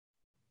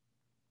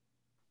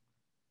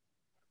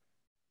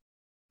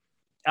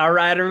All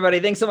right, everybody.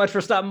 Thanks so much for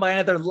stopping by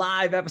another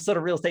live episode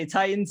of Real Estate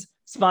Titans,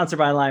 sponsored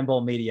by Lion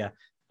Bowl Media.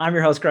 I'm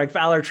your host, Greg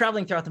Fowler,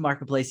 traveling throughout the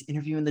marketplace,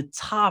 interviewing the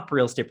top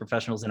real estate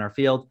professionals in our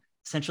field,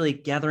 essentially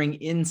gathering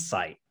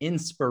insight,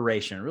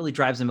 inspiration. It really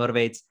drives and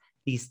motivates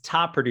these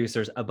top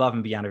producers above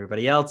and beyond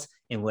everybody else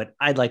in what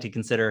I'd like to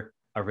consider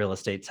a real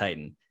estate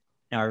titan.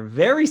 Now, our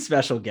very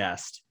special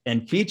guest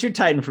and featured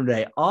titan from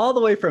today, all the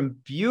way from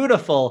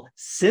beautiful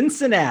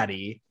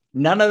Cincinnati,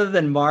 none other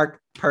than Mark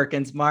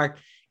Perkins. Mark,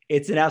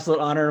 it's an absolute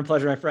honor and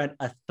pleasure, my friend.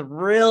 A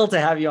thrill to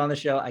have you on the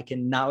show. I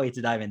cannot wait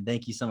to dive in.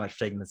 Thank you so much for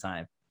taking the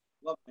time.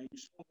 Love it, man. You're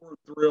so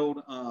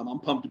thrilled. I'm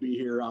pumped to be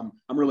here. I'm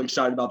really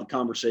excited about the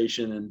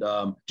conversation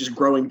and just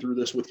growing through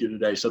this with you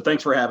today. So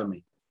thanks for having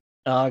me.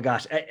 Oh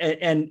gosh.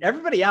 And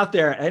everybody out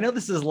there, I know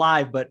this is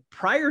live, but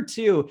prior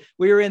to,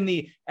 we were in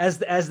the, as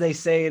they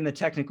say in the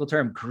technical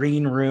term,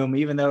 green room,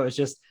 even though it was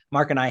just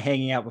Mark and I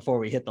hanging out before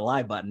we hit the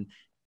live button.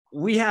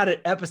 We had an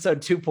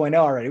episode 2.0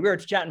 already. We were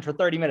chatting for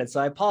 30 minutes.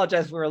 So I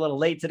apologize. We were a little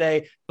late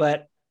today,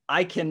 but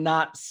I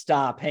cannot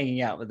stop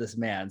hanging out with this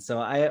man. So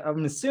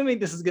I'm assuming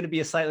this is going to be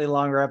a slightly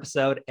longer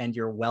episode, and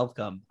you're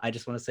welcome. I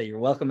just want to say you're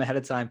welcome ahead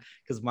of time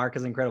because Mark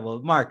is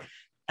incredible. Mark,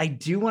 I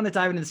do want to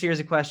dive into the series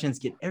of questions,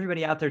 get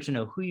everybody out there to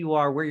know who you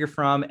are, where you're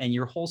from, and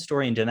your whole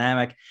story and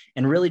dynamic,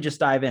 and really just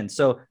dive in.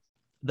 So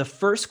the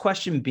first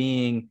question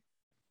being,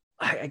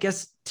 I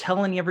guess,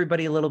 telling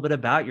everybody a little bit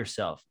about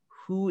yourself.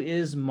 Who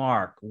is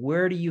Mark?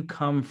 Where do you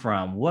come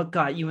from? What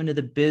got you into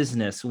the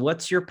business?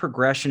 What's your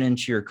progression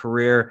into your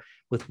career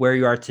with where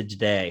you are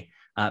today?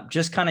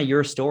 Just kind of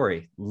your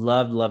story.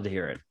 Love to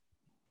hear it.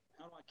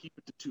 How do I keep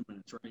it to 2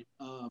 minutes, right?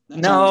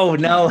 No.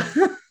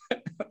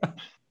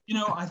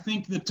 I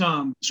think that,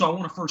 so I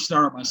want to first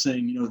start by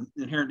saying,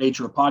 the inherent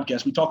nature of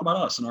podcasts, we talk about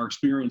us and our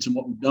experience and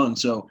what we've done.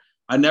 So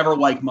I never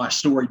like my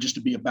story just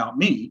to be about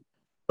me,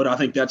 but I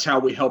think that's how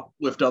we help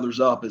lift others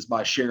up, is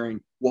by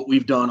sharing what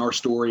we've done, our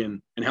story,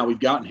 and how we've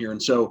gotten here.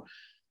 And so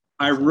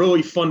I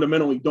really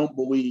fundamentally don't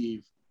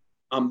believe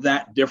I'm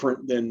that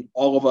different than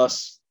all of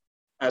us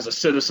as a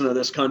citizen of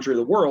this country, of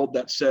the world,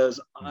 that says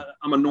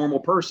I'm a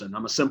normal person.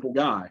 I'm a simple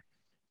guy.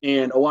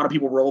 And a lot of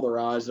people roll their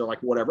eyes. They're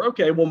like, whatever.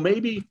 Okay, well,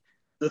 maybe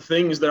the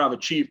things that I've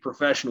achieved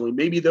professionally,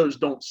 maybe those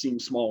don't seem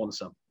small and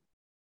simple.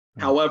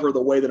 However, the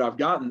way that I've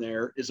gotten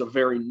there is a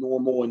very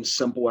normal and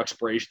simple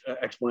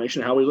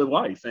explanation of how we live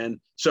life. And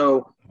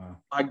so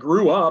I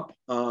grew up,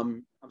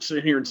 I'm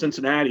sitting here in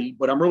Cincinnati,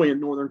 but I'm really in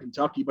Northern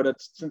Kentucky, but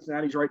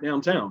Cincinnati's right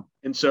downtown.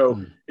 And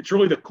so it's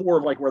really the core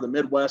of like where the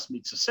Midwest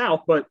meets the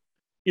South. But,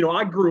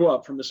 I grew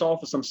up from this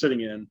office I'm sitting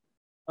in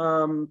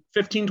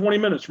 15, 20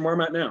 minutes from where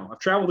I'm at now. I've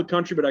traveled the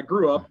country, but I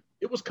grew up,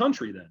 it was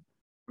country then.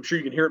 I'm sure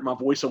you can hear it in my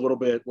voice a little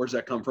bit. Where's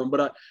that come from?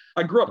 But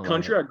I grew up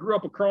country. I grew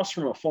up across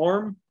from a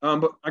farm,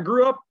 but I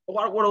grew up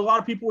what a lot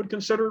of people would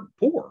consider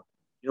poor,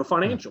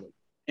 financially.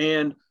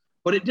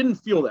 But it didn't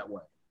feel that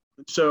way.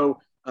 And so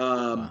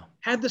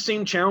had the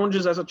same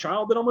challenges as a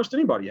child that almost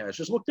anybody has,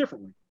 just looked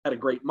differently. Had a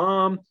great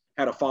mom,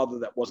 had a father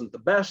that wasn't the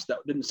best, that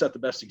didn't set the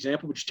best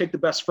example, but you take the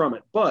best from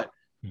it. But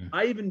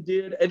I even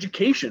did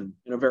education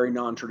in a very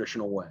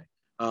non-traditional way.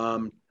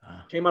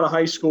 Came out of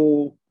high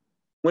school,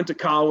 went to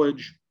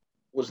college,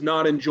 was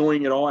not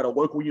enjoying it all at a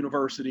local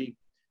university.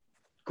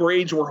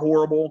 Grades were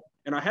horrible.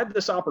 And I had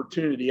this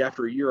opportunity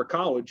after a year of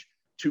college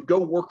to go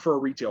work for a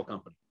retail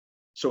company.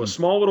 So a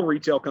small little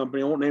retail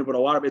company, I won't name it, but a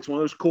lot of it's one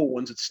of those cool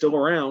ones. It's still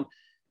around.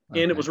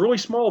 Okay. And it was really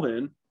small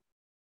then,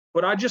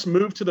 but I just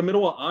moved to the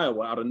middle of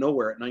Iowa out of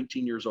nowhere at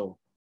 19 years old.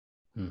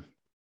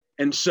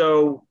 And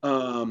so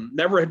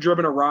never had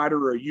driven a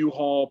Ryder or a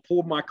U-Haul,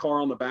 pulled my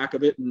car on the back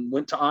of it and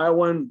went to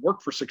Iowa and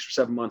worked for 6 or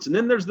 7 months. And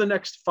then there's the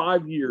next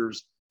 5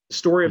 years, the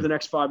story of the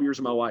next 5 years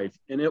of my life.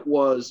 And it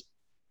was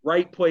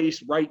right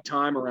place, right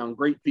time, around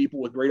great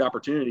people with great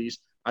opportunities.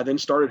 I then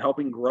started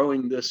helping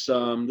growing this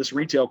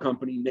retail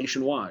company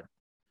nationwide.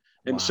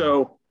 And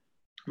so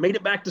made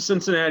it back to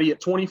Cincinnati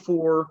at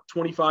 24,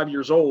 25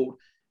 years old.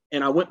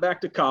 And I went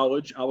back to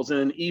college. I was in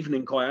an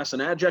evening class.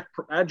 An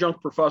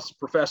adjunct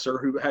professor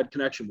who had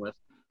connection with,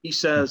 he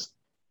says,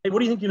 "Hey, what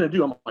do you think you're going to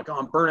do?" I'm like,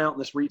 I'm burnt out in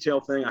this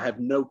retail thing. I have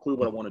no clue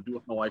what I want to do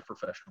with my life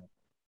professionally.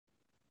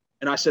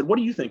 And I said, "What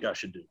do you think I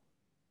should do?"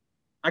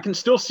 I can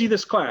still see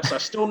this class. I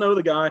still know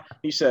the guy.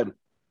 He said,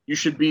 "You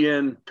should be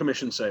in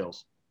commission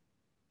sales."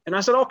 And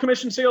I said, "Oh,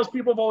 commission sales,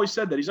 people have always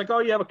said that." He's like, "Oh,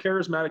 you have a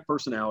charismatic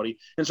personality."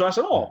 And so I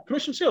said, "Oh,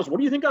 commission sales, what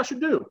do you think I should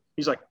do?"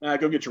 He's like,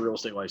 "Go get your real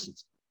estate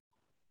license."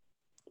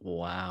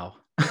 Wow.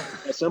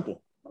 That's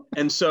simple.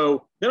 And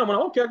so then I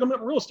went, okay, I'm going to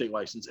get a real estate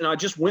license. And I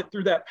just went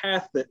through that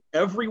path that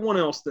everyone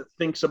else that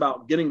thinks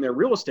about getting their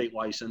real estate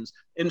license.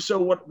 And so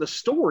my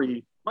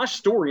story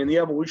and the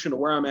evolution of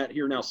where I'm at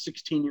here now,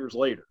 16 years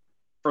later,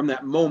 from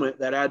that moment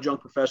that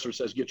adjunct professor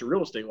says, "Get your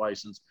real estate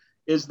license,"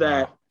 is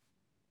that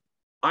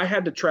I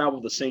had to travel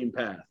the same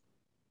path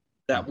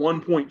that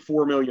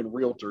 1.4 million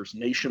realtors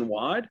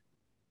nationwide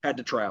had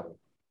to travel.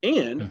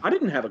 And I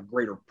didn't have a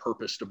greater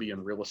purpose to be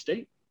in real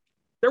estate.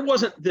 There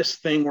wasn't this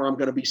thing where I'm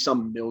going to be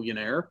some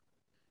millionaire.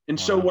 And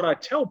so what I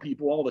tell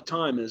people all the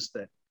time is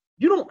that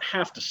you don't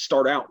have to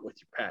start out with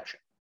your passion.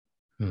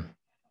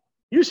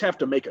 You just have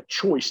to make a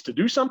choice to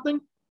do something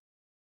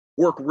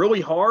work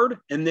really hard,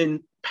 and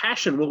then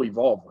passion will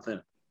evolve within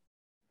it.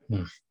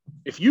 Hmm.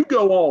 If you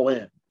go all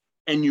in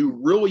and you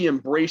really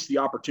embrace the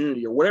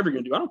opportunity or whatever you're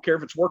going to do, I don't care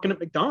if it's working at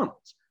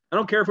McDonald's. I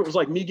don't care if it was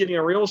like me getting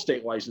a real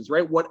estate license,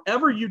 right?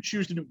 Whatever you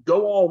choose to do,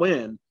 go all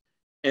in.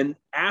 And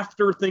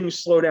after things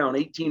slow down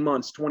 18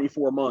 months,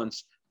 24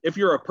 months, if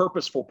you're a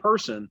purposeful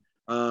person,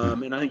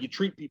 and I think you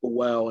treat people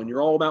well and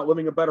you're all about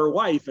living a better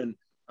life and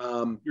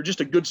you're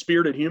just a good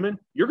spirited human,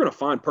 you're going to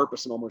find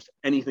purpose in almost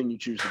anything you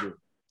choose to do.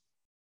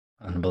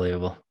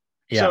 Unbelievable.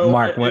 Yeah. So,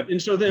 Mark.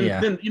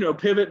 Then,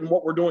 Pivot and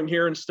what we're doing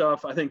here and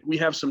stuff, I think we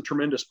have some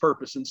tremendous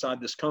purpose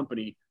inside this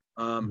company.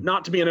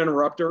 Not to be an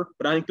interrupter,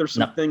 but I think there's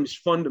some things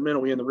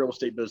fundamentally in the real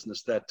estate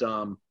business that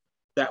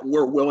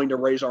we're willing to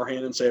raise our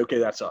hand and say, okay,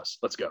 that's us.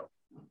 Let's go.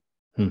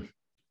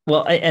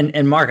 Well,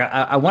 and Mark,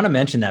 I want to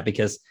mention that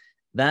because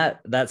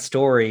that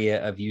story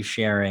of you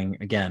sharing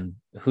again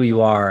who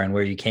you are and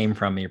where you came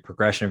from and your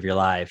progression of your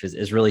life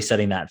is really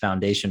setting that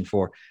foundation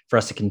for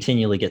us to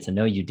continually get to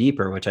know you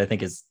deeper, which I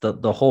think is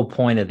the whole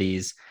point of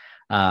these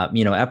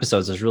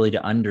episodes, is really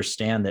to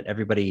understand that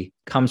everybody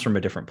comes from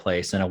a different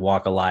place and a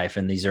walk of life,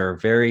 and these are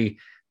very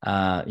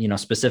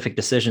specific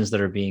decisions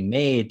that are being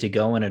made to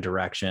go in a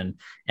direction,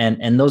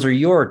 and those are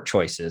your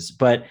choices.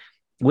 But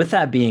with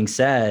that being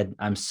said,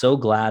 I'm so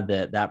glad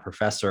that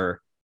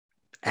professor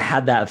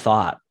had that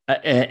thought.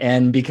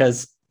 And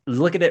because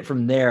look at it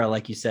from there,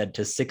 like you said,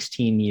 to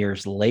 16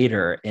 years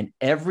later, and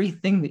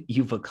everything that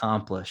you've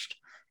accomplished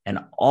and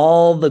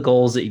all the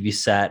goals that you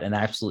set and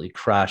absolutely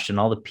crushed and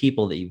all the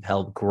people that you've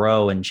helped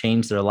grow and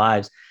change their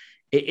lives,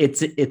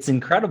 it's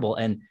incredible.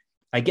 And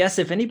I guess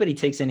if anybody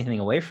takes anything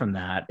away from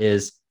that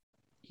is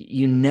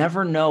you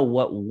never know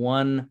what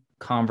one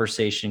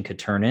conversation could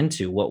turn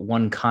into, what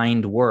one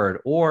kind word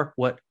or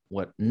what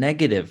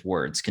negative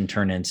words can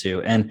turn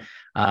into. And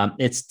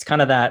it's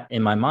kind of that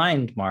in my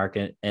mind, Mark,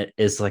 it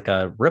is like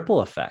a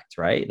ripple effect,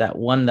 right?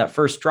 That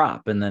first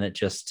drop, and then it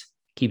just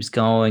keeps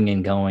going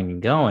and going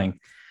and going.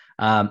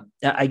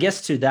 I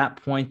guess to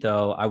that point,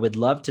 though, I would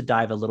love to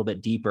dive a little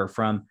bit deeper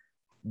from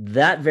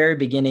that very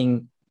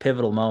beginning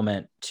pivotal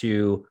moment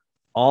to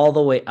all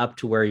the way up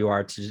to where you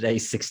are today,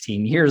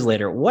 16 years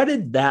later. What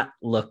did that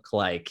look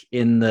like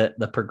in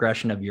the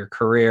progression of your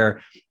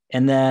career?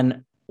 And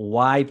then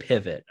why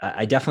pivot?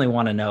 I definitely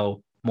want to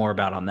know more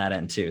about on that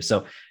end too.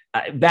 So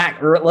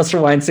let's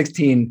rewind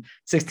 16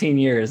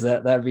 years.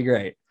 That'd be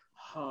great.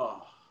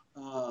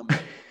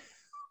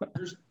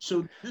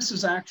 So this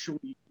is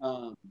actually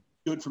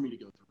good for me to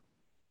go through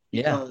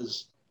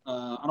because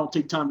I don't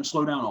take time to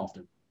slow down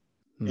often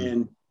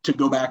and to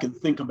go back and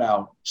think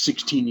about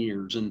 16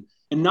 years and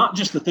not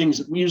just the things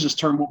that we use this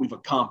term, what we've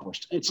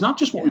accomplished. It's not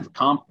just what we've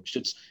accomplished.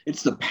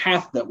 It's the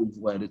path that we've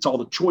led. It's all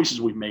the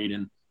choices we've made.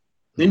 And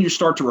then you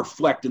start to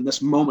reflect in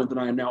this moment that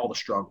I am now,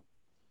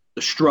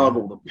 the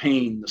struggle, the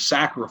pain, the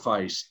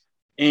sacrifice.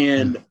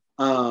 And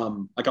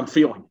like I'm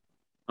feeling,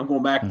 I'm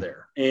going back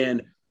there.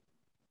 And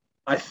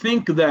I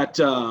think that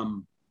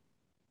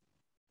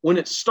when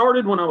it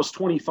started, when I was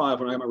 25,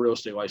 when I got my real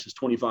estate license,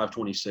 25,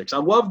 26, I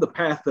love the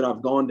path that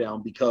I've gone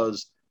down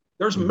because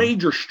there's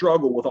major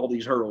struggle with all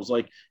these hurdles.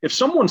 Like if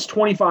someone's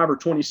 25 or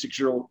 26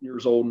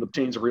 years old and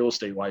obtains a real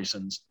estate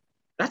license,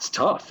 that's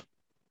tough.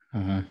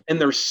 And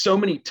there's so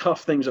many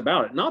tough things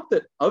about it. Not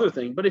that other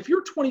thing, but if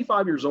you're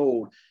 25 years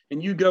old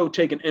and you go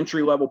take an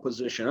entry-level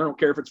position, I don't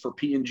care if it's for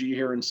P&G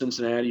here in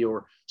Cincinnati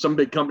or some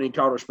big company in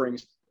Colorado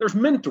Springs, there's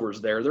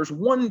mentors there. There's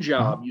one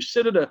job. You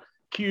sit at a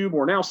cube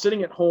or now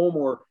sitting at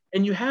home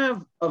and you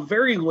have a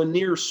very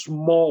linear,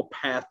 small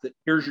path that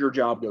here's your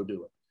job, go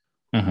do it.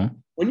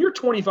 When you're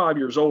 25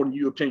 years old and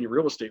you obtain your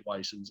real estate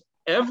license,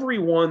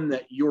 everyone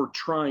that you're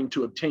trying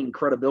to obtain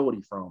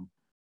credibility from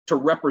to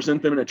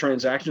represent them in a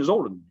transaction is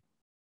older than you.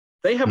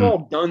 They have all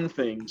done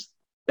things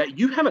that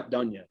you haven't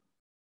done yet.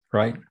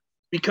 Right.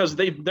 Because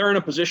they're in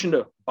a position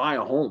to buy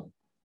a home.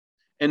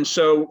 And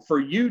so for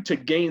you to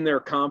gain their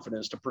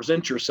confidence, to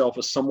present yourself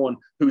as someone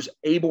who's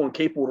able and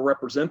capable to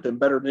represent them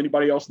better than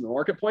anybody else in the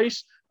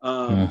marketplace, you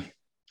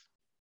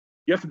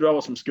have to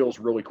develop some skills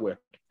really quick.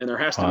 And there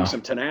has to be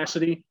some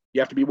tenacity.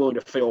 You have to be willing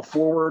to fail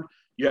forward.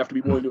 You have to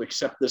be willing to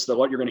accept this, that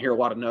you're going to hear a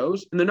lot of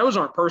no's. And the no's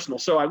aren't personal.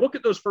 So I look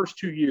at those first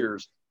 2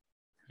 years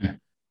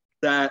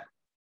that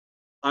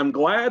I'm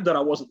glad that I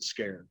wasn't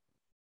scared.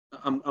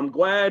 I'm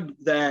glad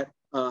that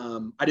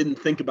I didn't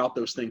think about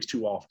those things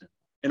too often.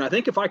 And I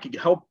think if I could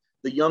help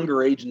the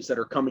younger agents that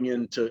are coming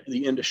into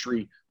the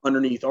industry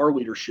underneath our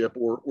leadership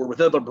or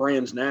with other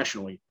brands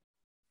nationally,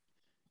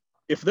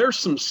 if there's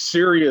some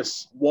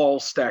serious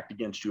walls stacked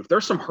against you, if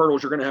there's some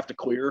hurdles you're going to have to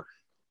clear,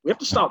 we have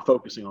to stop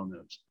focusing on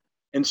those.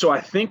 And so I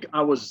think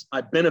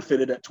I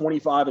benefited at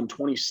 25 and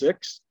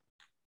 26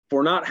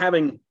 for not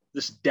having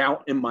this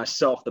doubt in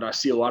myself that I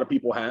see a lot of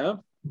people have.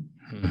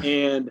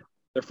 And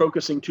they're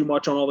focusing too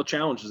much on all the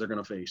challenges they're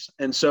going to face.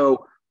 And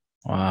so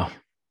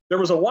there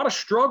was a lot of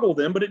struggle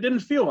then, but it didn't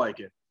feel like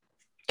it.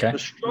 Okay.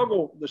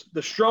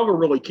 The struggle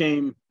really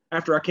came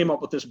after I came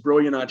up with this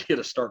brilliant idea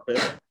to start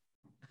Pivot.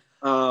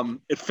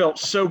 It felt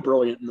so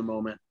brilliant in the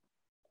moment.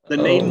 The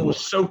name was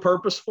so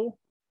purposeful.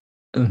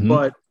 Mm-hmm.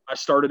 but I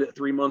started it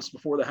 3 months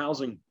before the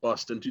housing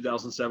bust in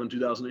 2007,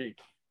 2008.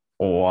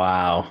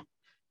 Wow.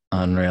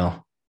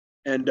 Unreal.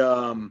 And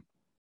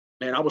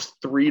man, I was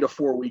 3 to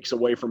 4 weeks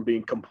away from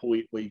being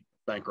completely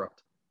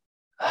bankrupt.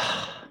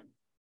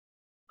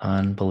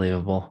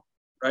 Unbelievable.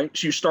 Right.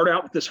 So you start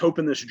out with this hope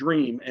and this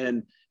dream.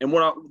 And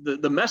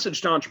the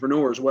message to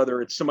entrepreneurs,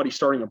 whether it's somebody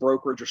starting a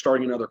brokerage or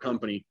starting another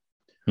company,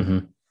 Mm-hmm.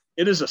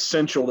 it is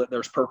essential that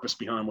there's purpose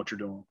behind what you're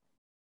doing.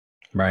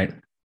 Right.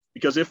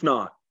 Because if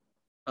not,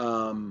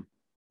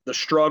 the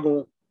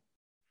struggle,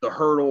 the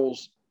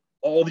hurdles,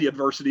 all the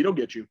adversity, it'll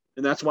get you.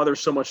 And that's why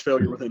there's so much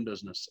failure within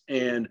business.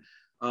 And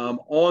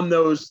on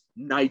those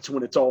nights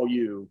when it's all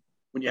you,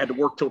 when you had to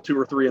work till 2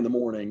 or 3 in the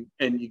morning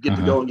and you get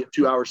to go and get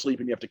 2 hours sleep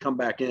and you have to come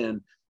back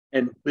in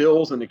and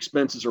bills and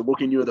expenses are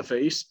looking you in the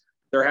face,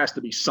 there has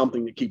to be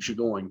something that keeps you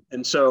going.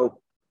 And so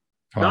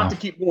not to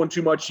keep going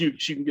too much, you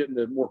can get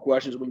into more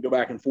questions and we can go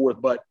back and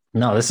forth, but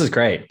no, this is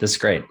great. This is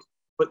great.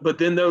 But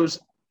then those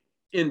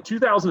in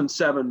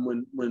 2007,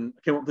 when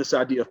I came up with this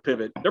idea of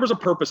pivot, there was a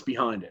purpose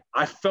behind it.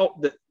 I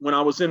felt that when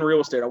I was in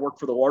real estate, I worked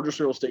for the largest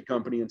real estate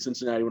company in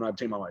Cincinnati when I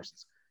obtained my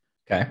license.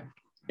 Okay.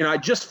 And I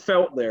just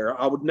felt there,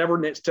 I would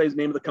never say the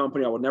name of the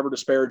company. I would never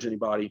disparage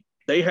anybody.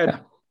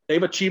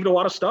 They've achieved a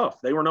lot of stuff.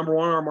 They were number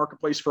one in our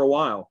marketplace for a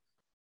while.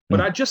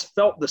 But I just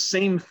felt the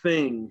same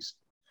things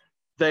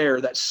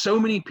there that so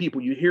many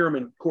people, you hear them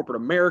in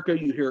corporate America,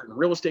 you hear it in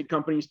real estate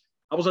companies.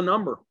 I was a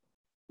number.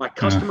 My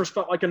customers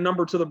felt like a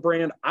number to the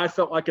brand. I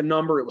felt like a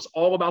number. It was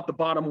all about the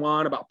bottom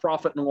line, about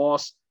profit and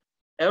loss.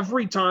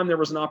 Every time there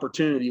was an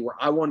opportunity where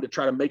I wanted to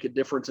try to make a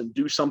difference and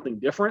do something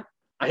different,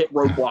 I hit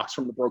roadblocks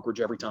from the brokerage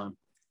every time.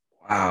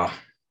 Wow.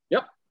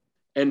 Yep.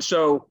 And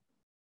so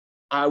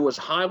I was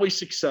highly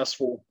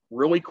successful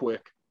really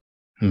quick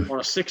on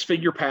a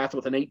 6-figure path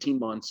within 18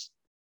 months.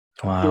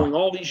 Wow. Doing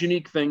all these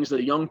unique things that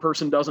a young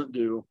person doesn't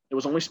do. It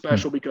was only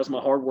special because of my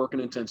hard work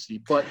and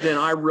intensity. But then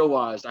I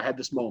realized I had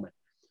this moment.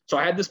 So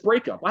I had this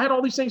breakup. I had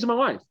all these things in my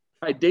life.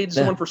 I had dated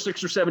someone for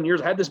 6 or 7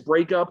 years. I had this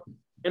breakup.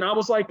 And I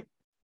was like,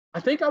 I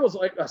think I was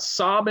like a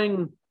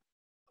sobbing,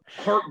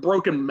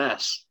 heartbroken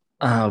mess.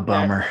 Oh,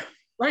 bummer.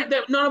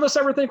 That none of us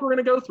ever think we're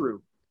going to go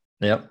through.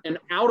 Yep. And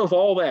out of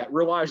all that,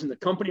 realizing the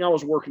company I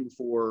was working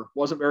for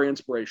wasn't very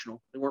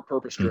inspirational. They weren't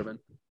purpose driven.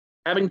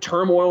 Having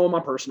turmoil in my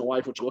personal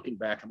life, which looking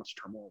back, how much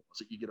turmoil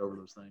was it? You get over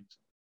those things.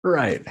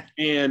 Right.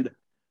 And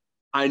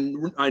I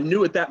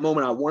knew at that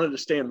moment I wanted to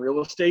stay in real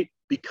estate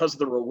because of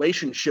the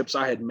relationships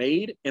I had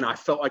made. And I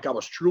felt like I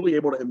was truly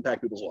able to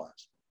impact people's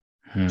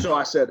lives. So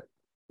I said,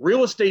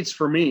 real estate's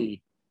for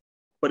me,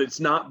 but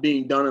it's not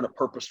being done in a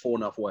purposeful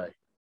enough way.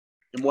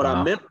 And what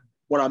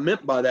I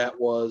meant by that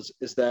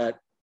is that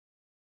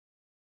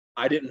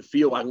I didn't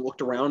feel, I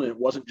looked around and it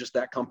wasn't just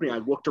that company. I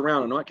looked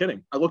around, I'm not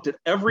kidding. I looked at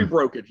every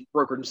broker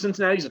in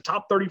Cincinnati is a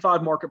top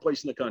 35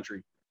 marketplace in the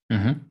country.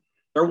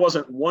 There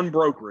wasn't one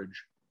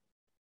brokerage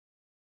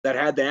that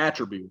had the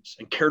attributes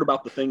and cared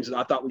about the things that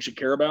I thought we should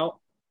care about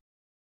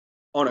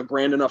on a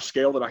grand enough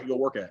scale that I could go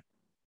work at.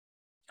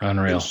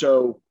 Unreal. And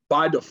so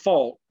by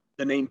default,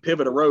 the name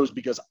Pivot arose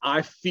because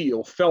I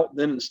felt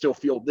then and still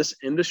feel this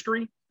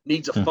industry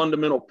needs a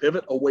fundamental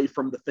pivot away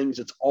from the things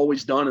it's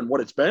always done and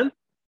what it's been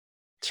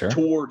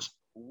towards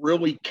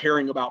really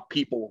caring about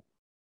people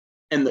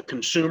and the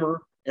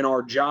consumer and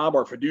our job,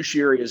 our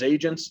fiduciary as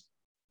agents.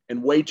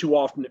 And way too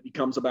often it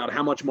becomes about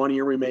how much money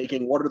are we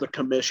making? What are the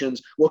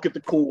commissions? Look at the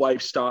cool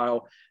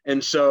lifestyle.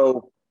 And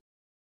so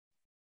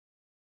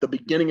the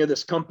beginning of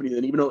this company,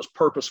 then even though it was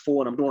purposeful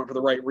and I'm doing it for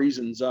the right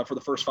reasons, for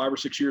the first 5 or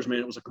 6 years, man,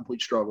 it was a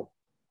complete struggle.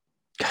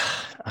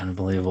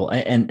 Unbelievable.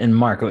 And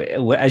Mark,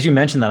 as you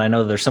mentioned that, I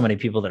know there's so many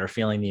people that are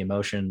feeling the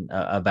emotion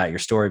about your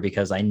story,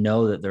 because I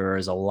know that there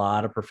is a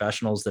lot of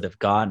professionals that have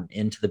gotten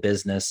into the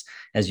business,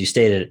 as you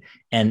stated,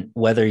 and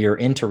whether you're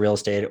into real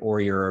estate or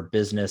you're a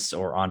business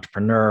or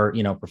entrepreneur,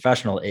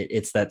 professional,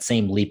 it's that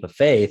same leap of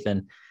faith.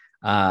 And,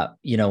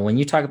 when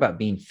you talk about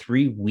being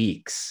 3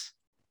 weeks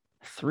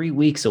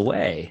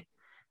away,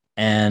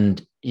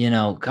 and,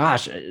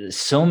 gosh,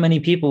 so many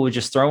people would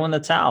just throw in the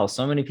towel.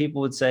 So many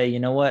people would say, you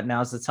know what,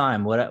 now's the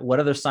time. What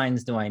other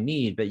signs do I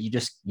need? But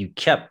you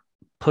kept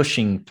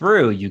pushing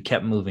through, you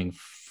kept moving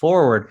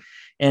forward.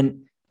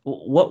 And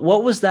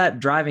what was that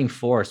driving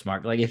force,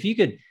 Mark? Like if you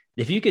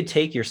could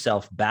take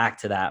yourself back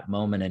to that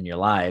moment in your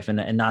life,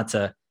 and not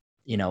to,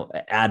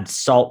 add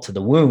salt to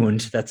the wound,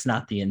 that's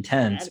not the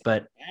intent,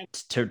 but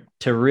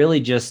to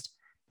really just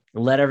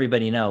let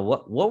everybody know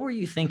what were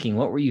you thinking?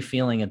 What were you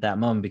feeling at that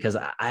moment? Because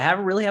I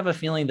really have a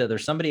feeling that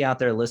there's somebody out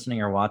there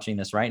listening or watching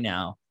this right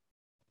now,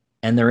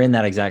 and they're in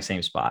that exact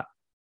same spot.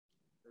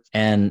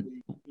 And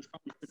there's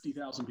probably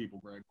 50,000 people,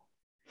 Greg.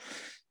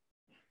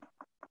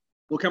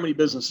 Look how many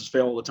businesses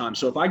fail all the time.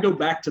 So if I go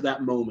back to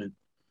that moment,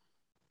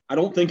 I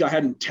don't think I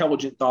had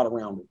intelligent thought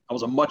around it. I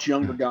was a much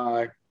younger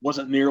guy,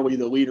 wasn't nearly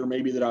the leader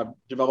maybe that I've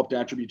developed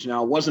attributes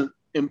now, wasn't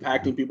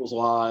impacting people's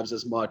lives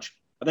as much.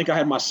 I think I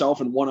had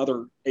myself and one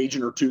other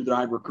agent or two that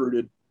I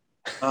recruited.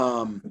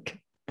 And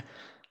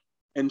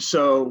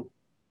so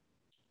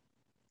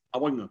I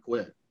wasn't going to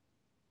quit.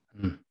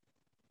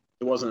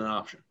 It wasn't an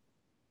option.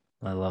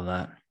 I love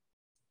that.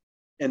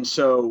 And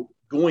so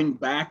going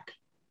back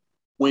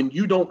when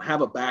you don't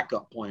have a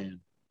backup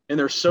plan, and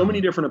there's so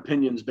many different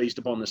opinions based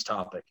upon this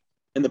topic,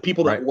 and the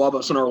people that love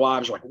us in our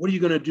lives are like, what are you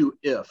going to do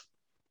if?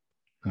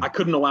 I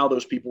couldn't allow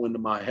those people into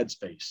my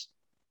headspace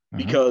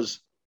because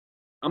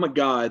I'm a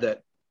guy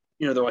that,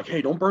 they're like,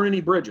 hey, don't burn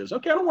any bridges.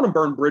 Okay, I don't want to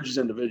burn bridges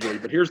individually,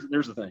 but here's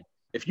the thing.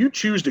 If you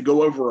choose to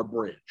go over a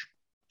bridge,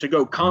 to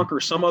go conquer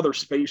some other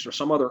space or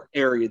some other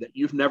area that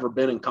you've never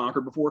been and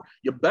conquered before,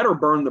 you better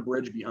burn the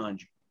bridge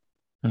behind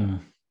you.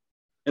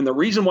 And the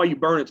reason why you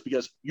burn it's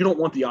because you don't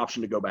want the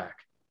option to go back.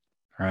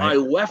 I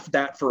left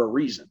that for a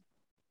reason.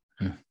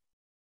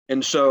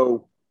 And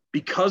so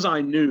because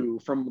I knew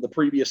from the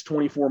previous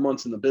 24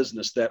 months in the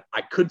business that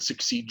I could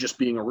succeed just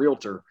being a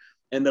realtor,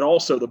 and that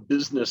also the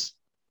business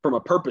from a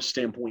purpose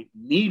standpoint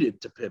needed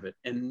to pivot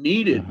and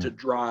needed to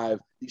drive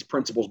these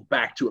principles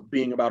back to it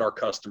being about our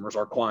customers,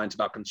 our clients,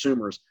 about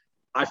consumers,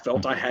 I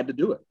felt I had to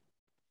do it.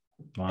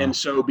 And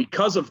so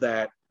because of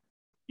that,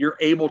 you're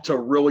able to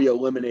really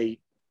eliminate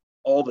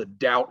all the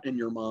doubt in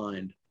your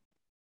mind.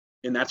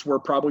 And that's where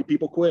probably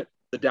people quit.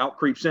 The doubt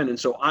creeps in. And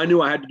so I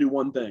knew I had to do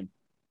one thing,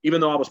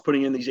 even though I was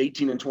putting in these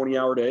 18 and 20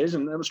 hour days.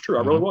 And that was true.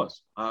 I really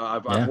was.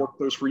 I've worked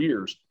those for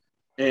years.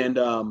 And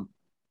I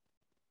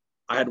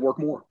had to work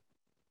more.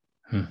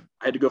 I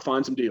had to go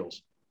find some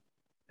deals.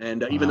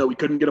 And even though we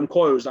couldn't get them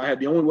closed,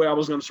 the only way I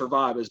was going to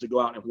survive is to go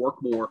out and work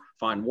more,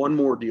 find one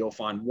more deal,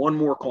 find one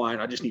more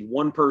client. I just need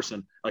one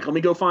person. Like, let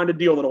me go find a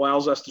deal that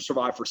allows us to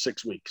survive for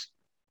 6 weeks,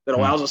 that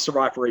allows us to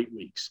survive for 8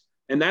 weeks.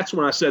 And that's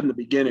when I said in the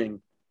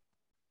beginning,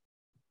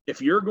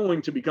 if you're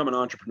going to become an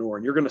entrepreneur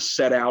and you're going to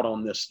set out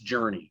on this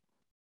journey,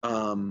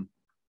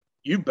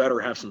 you better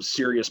have some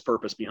serious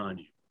purpose behind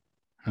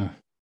you.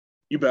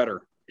 You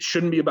better. It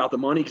shouldn't be about the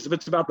money, because if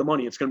it's about the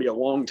money, it's going to be a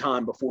long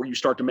time before you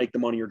start to make the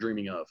money you're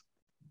dreaming of.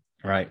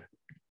 Right.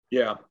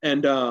 Yeah.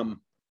 And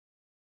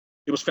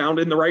it was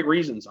founded in the right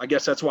reasons. I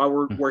guess that's why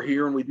we're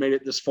here and we've made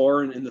it this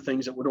far, and the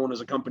things that we're doing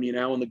as a company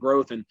now and the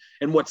growth. And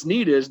what's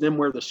neat is then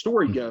where the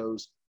story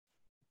goes,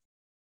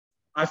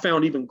 I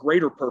found even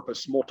greater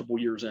purpose multiple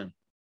years in.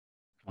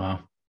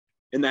 Wow.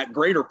 And that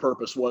greater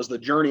purpose was the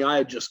journey I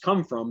had just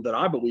come from, that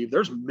I believe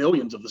there's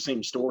millions of the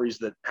same stories,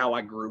 that how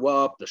I grew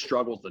up, the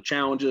struggles, the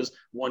challenges,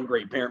 one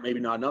great parent, maybe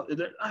not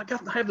another. I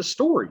have the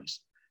stories.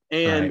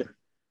 And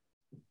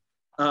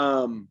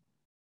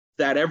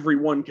that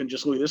everyone can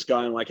just look at this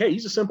guy and like, hey,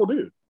 he's a simple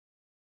dude.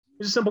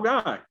 He's a simple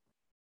guy.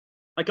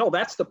 Like, oh,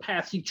 that's the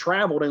path he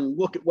traveled, and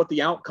look at what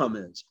the outcome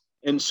is.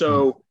 And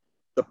so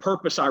the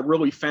purpose I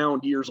really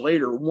found years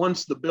later,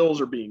 once the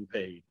bills are being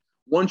paid,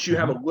 once you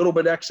have a little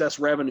bit excess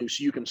revenue,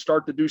 so you can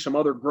start to do some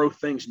other growth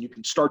things, and you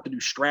can start to do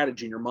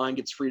strategy, and your mind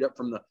gets freed up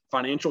from the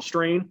financial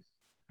strain.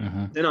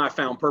 Then I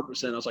found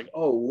purpose, and I was like,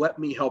 oh, let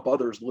me help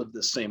others live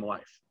this same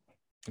life.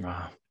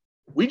 Wow.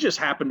 We just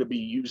happen to be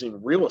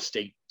using real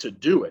estate to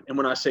do it. And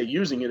when I say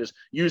using it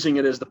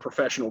as the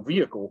professional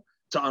vehicle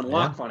to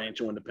unlock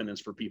financial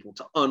independence for people,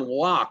 to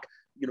unlock,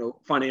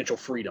 financial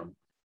freedom.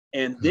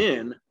 And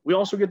then we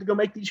also get to go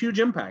make these huge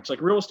impacts.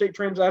 Like, real estate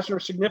transactions are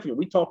significant.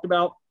 We talked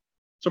about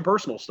some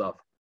personal stuff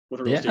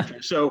with real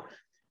estate. So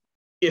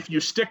if you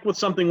stick with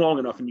something long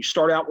enough and you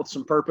start out with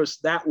some purpose,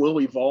 that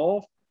will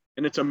evolve.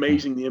 And it's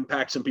amazing the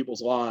impacts in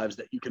people's lives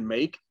that you can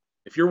make.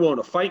 If you're willing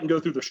to fight and go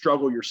through the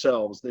struggle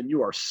yourselves, then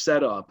you are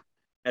set up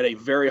at a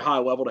very high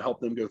level to help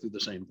them go through the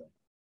same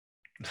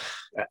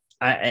thing.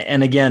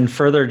 And again,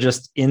 further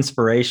just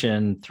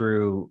inspiration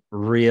through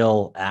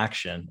real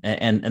action.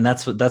 And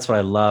that's what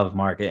I love,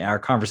 Mark, our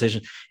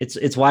conversation.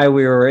 It's why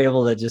we were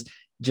able to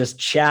just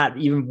chat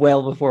even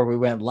well before we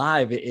went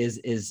live,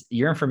 is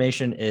your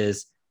information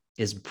is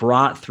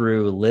brought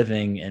through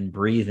living and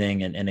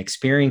breathing and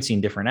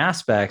experiencing different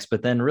aspects,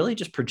 but then really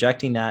just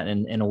projecting that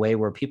in a way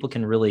where people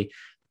can really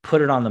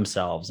put it on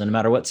themselves. And no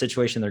matter what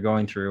situation they're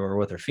going through or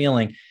what they're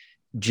feeling,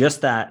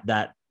 just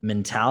that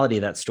mentality,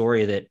 that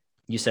story that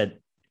you said,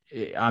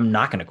 I'm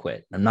not going to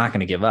quit. I'm not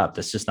going to give up.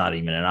 That's just not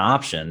even an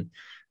option.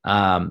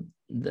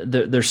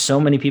 There's so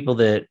many people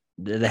that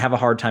they have a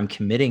hard time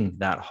committing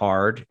that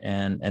hard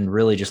and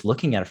really just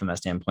looking at it from that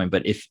standpoint.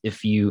 But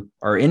if you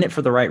are in it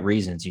for the right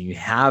reasons, and you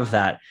have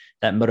that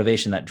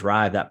motivation, that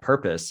drive, that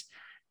purpose,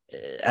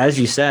 as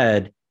you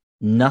said,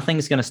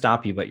 nothing's going to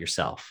stop you but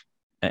yourself.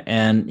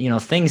 And,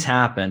 things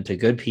happen to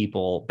good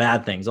people,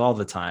 bad things all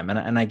the time.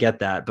 And I get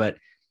that. But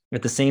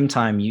at the same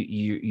time,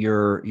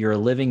 you're a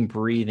living,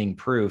 breathing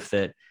proof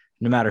that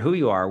no matter who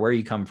you are, where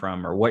you come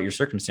from, or what your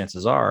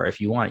circumstances are,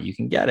 if you want it, you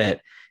can get it.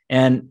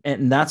 And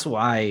that's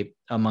why,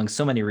 among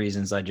so many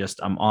reasons,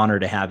 I'm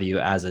honored to have you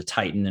as a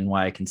Titan, and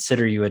why I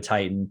consider you a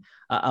Titan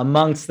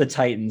amongst the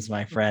Titans,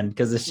 my friend,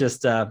 because it's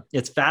just,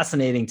 it's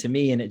fascinating to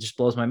me, and it just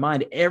blows my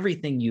mind,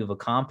 everything you've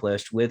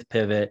accomplished with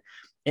Pivot.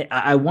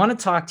 I want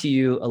to talk to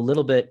you a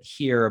little bit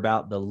here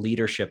about the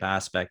leadership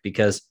aspect,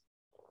 because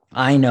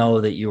I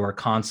know that you are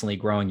constantly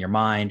growing your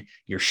mind,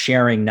 you're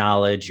sharing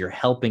knowledge, you're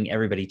helping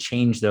everybody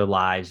change their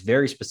lives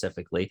very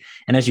specifically.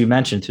 And as you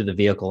mentioned, through the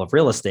vehicle of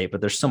real estate,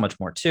 but there's so much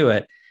more to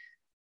it.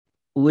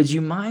 Would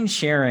you mind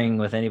sharing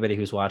with anybody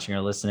who's watching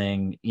or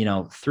listening,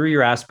 through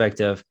your aspect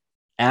of,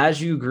 as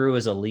you grew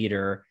as a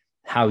leader,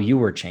 how you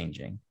were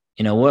changing?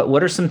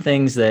 What are some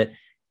things that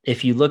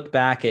if you look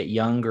back at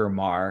younger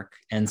Mark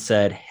and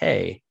said,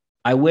 hey,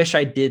 I wish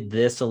I did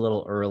this a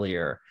little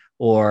earlier,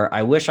 or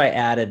I wish I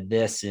added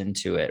this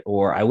into it,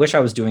 or I wish I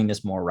was doing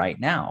this more right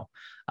now.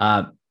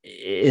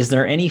 Is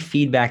there any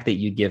feedback that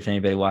you give to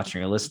anybody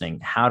watching or listening,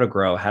 how to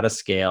grow, how to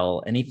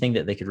scale, anything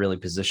that they could really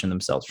position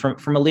themselves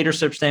from a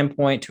leadership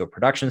standpoint to a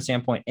production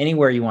standpoint,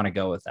 anywhere you want to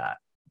go with that?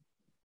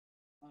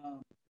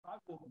 I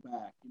look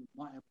back,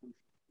 my evolution.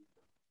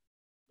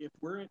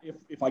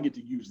 If I get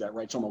to use that,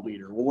 right? So I'm a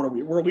leader. Well, what are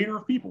we? We're a leader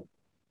of people.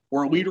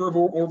 We're a leader of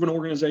an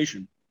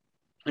organization,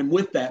 and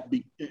with that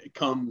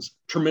comes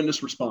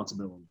tremendous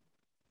responsibility.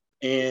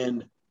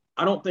 And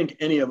I don't think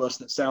any of us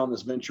that sat on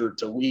this venture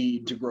to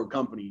lead, to grow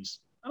companies,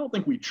 I don't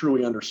think we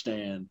truly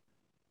understand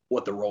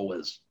what the role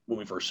is when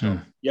we first start.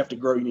 You have to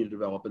grow, you need to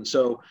develop. And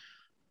so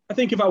I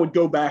think if I would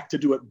go back to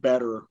do it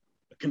better,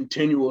 a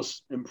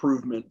continuous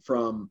improvement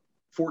from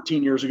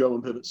 14 years ago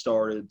when Pivot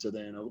started to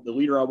then the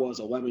leader I was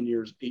 11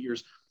 years, 8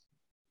 years,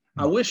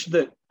 I wish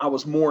that I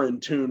was more in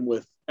tune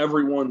with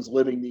everyone's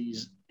living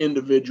these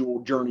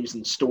individual journeys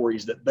and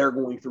stories that they're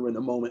going through in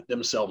the moment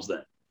themselves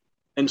then.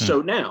 And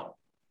so now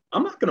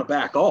I'm not going to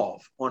back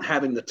off on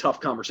having the tough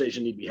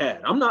conversation need to be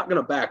had. I'm not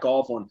going to back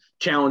off on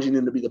challenging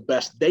them to be the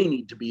best they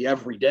need to be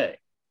every day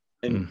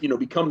and,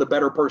 become the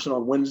better person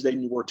on Wednesday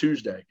than you were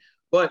Tuesday.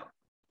 But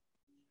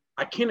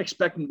I can't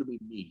expect them to be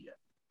me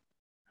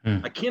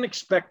yet. I can't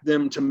expect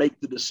them to make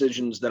the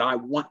decisions that I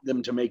want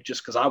them to make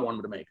just because I want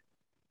them to make.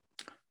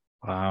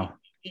 Wow.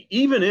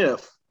 Even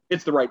if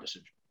it's the right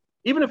decision,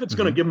 even if it's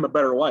going to give them a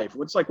better life.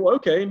 It's like, well,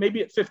 okay,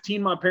 maybe at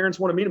 15, my parents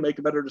wanted me to make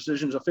a better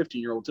decision as a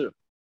 15-year-old too.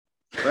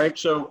 Right.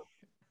 So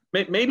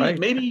maybe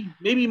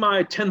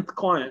my 10th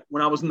client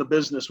when I was in the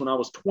business, when I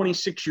was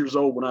 26 years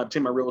old, when I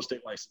obtained my real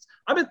estate license,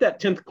 I bet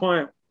that 10th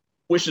client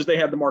wishes they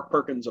had the Mark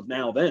Perkins of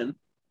now then.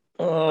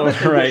 Oh, I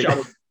bet they right. wish I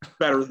was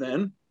better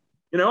then.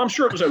 I'm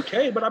sure it was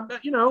okay, but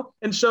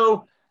and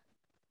so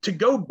to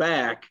go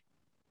back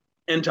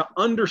and to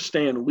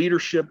understand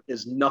leadership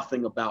is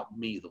nothing about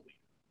me, the leader,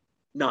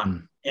 not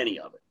any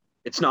of it.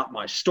 It's not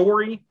my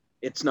story.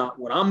 It's not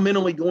what I'm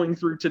mentally going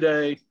through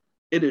today.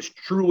 It is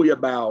truly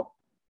about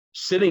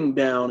sitting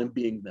down and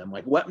being them.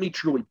 Like, let me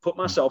truly put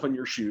myself in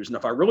your shoes. And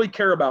if I really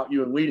care about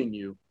you and leading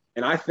you,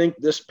 and I think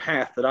this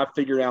path that I've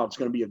figured out is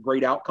going to be a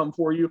great outcome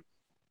for you,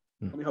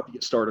 let me help you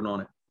get started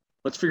on it.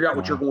 Let's figure out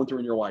what you're going through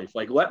in your life.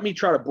 Like, let me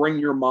try to bring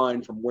your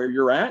mind from where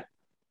you're at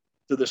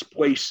to this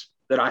place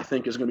that I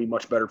think is going to be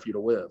much better for you to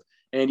live.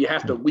 And you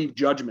have to leave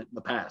judgment in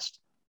the past.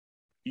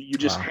 You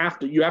just have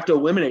to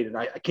eliminate it.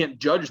 I can't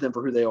judge them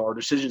for who they are,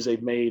 decisions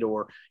they've made,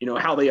 or,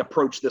 how they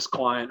approach this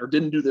client, or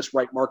didn't do this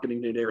right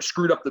marketing today, or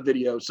screwed up the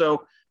video.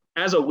 So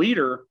as a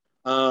leader,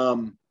 I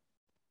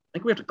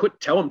think we have to quit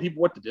telling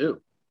people what to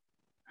do,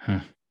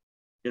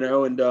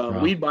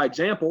 lead by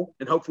example,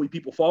 and hopefully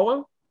people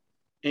follow.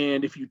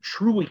 And if you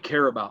truly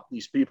care about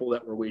these people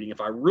that we're leading,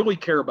 if I really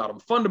care about them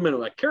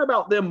fundamentally, I care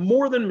about them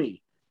more than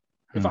me.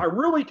 If I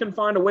really can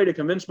find a way to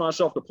convince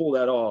myself to pull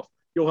that off,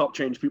 you'll help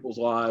change people's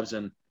lives,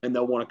 and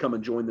they'll want to come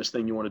and join this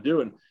thing you want to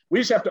do. And we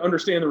just have to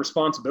understand the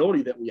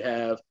responsibility that we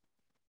have.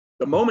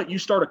 The moment you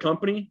start a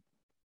company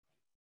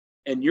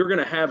and you're going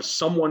to have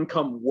someone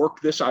come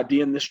work this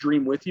idea and this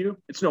dream with you,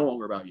 it's no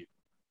longer about you.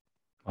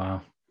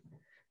 Wow.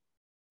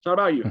 It's not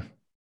about you.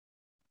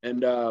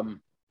 And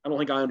I don't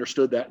think I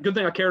understood that. Good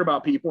thing I cared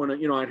about people, and,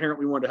 I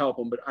inherently wanted to help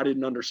them, but I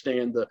didn't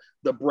understand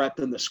the breadth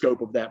and the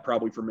scope of that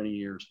probably for many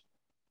years.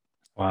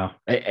 Wow.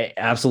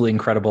 Absolutely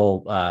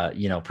incredible,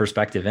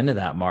 perspective into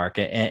that, Mark.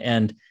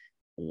 And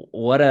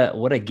what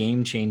a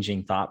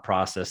game-changing thought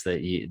process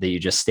that you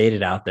just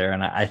stated out there.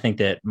 And I think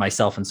that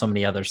myself and so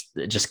many others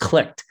just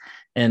clicked.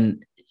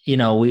 And,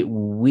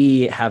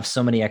 we have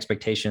so many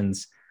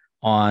expectations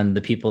on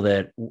the people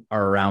that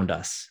are around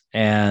us.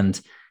 And,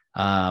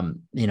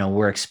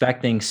 we're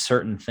expecting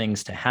certain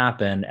things to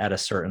happen at a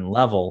certain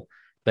level,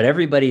 but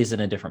everybody is in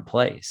a different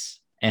place.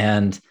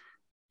 And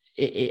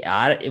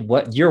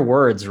what your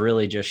words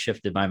really just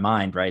shifted my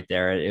mind right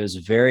there. It was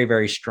very,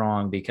 very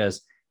strong,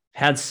 because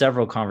I've had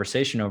several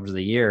conversations over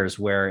the years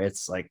where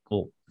it's like,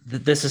 well,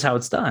 this is how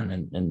it's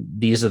done. And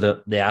these are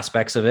the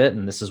aspects of it.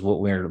 And this is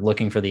what we're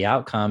looking for the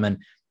outcome. And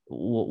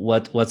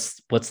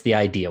what's the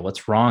idea?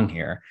 What's wrong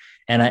here?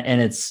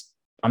 I'm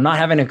not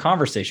having a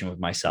conversation with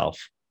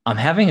myself. I'm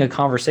having a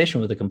conversation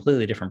with a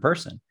completely different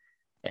person.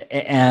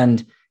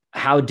 And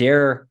how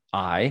dare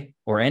I,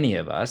 or any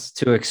of us,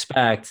 to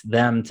expect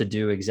them to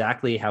do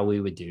exactly how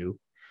we would do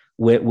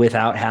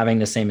without having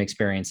the same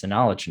experience and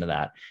knowledge into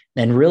that,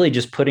 and really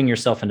just putting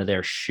yourself into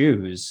their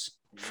shoes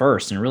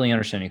first and really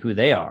understanding who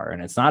they are.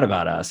 And it's not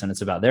about us, and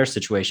it's about their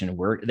situation.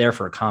 We're there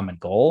for a common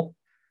goal.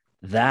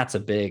 That's a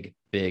big,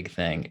 big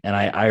thing. And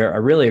I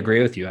really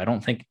agree with you. I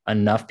don't think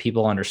enough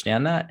people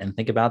understand that and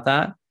think about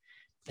that.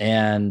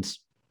 And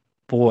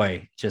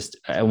boy, just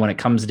when it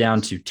comes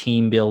down to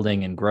team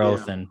building and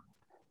growth, and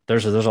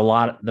there's a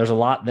lot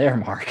there,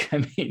 Mark. I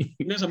mean,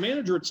 and as a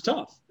manager, it's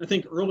tough. I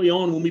think early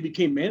on when we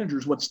became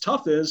managers, what's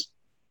tough is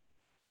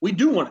we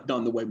do want it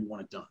done the way we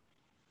want it done.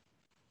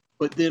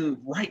 But then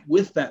right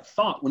with that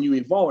thought, when you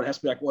evolve, it has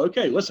to be like, well,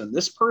 okay, listen,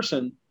 this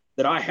person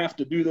that I have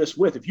to do this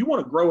with, if you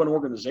want to grow an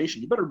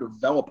organization, you better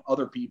develop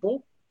other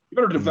people. You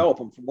better develop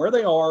them from where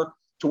they are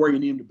to where you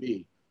need them to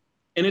be.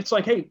 And it's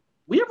like, hey,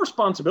 we have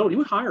responsibility.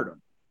 We hired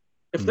them.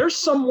 If there's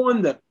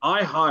someone that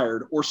I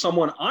hired or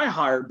someone I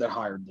hired that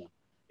hired them,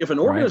 if an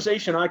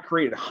organization I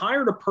created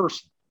hired a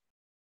person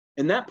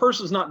and that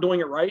person's not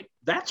doing it right,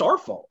 that's our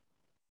fault.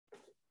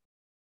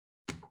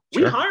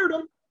 Sure. We hired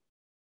them.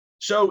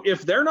 So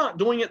if they're not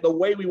doing it the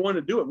way we want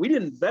to do it, we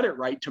didn't vet it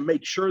right to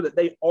make sure that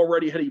they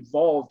already had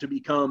evolved to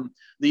become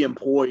the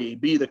employee,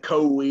 be the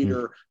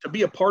co-leader, to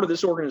be a part of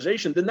this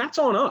organization, then that's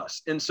on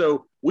us. And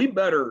so we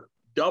better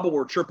double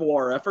or triple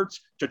our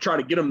efforts to try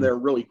to get them there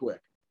really quick.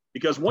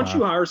 Because once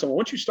you hire someone,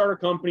 once you start a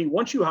company,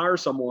 once you hire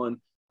someone,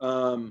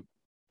 I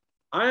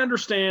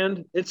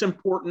understand it's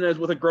important as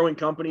with a growing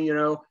company, you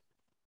know,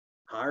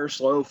 hire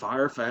slow,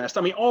 fire fast.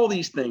 I mean, all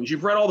these things.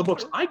 You've read all the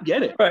books. I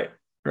get it.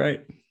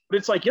 Right. But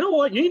it's like, you know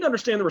what? You need to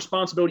understand the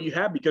responsibility you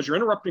have because you're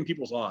interrupting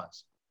people's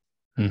lives.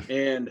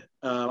 And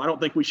I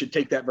don't think we should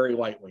take that very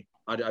lightly.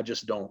 I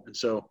just don't. And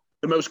so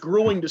the most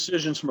grueling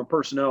decisions from a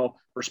personnel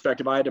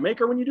perspective I had to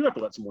make are when you do have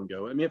to let someone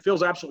go. I mean, it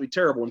feels absolutely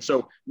terrible. And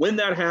so when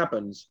that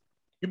happens,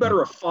 you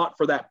better have fought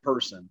for that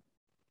person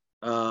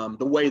the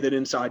way that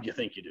inside you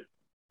think you do.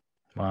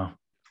 Wow.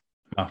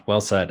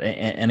 Well said.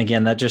 And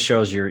again, that just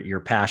shows your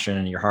passion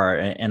and your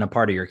heart and a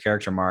part of your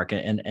character, Mark.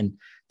 And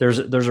there's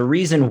a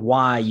reason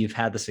why you've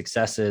had the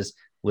successes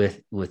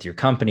with your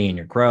company and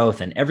your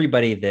growth and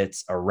everybody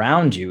that's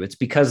around you. It's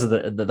because of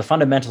the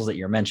fundamentals that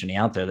you're mentioning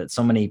out there that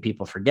so many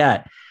people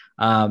forget,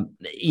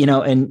 you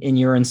know, and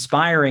you're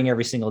inspiring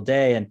every single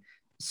day. And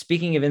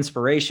speaking of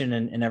inspiration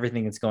and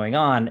everything that's going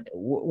on,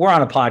 we're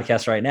on a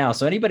podcast right now.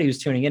 So anybody who's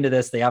tuning into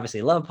this, they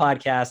obviously love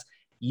podcasts.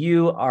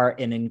 You are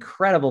an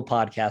incredible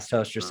podcast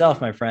host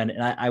yourself, my friend.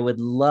 And I would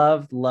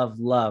love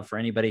for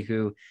anybody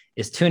who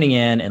is tuning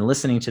in and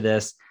listening to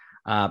this,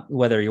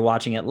 whether you're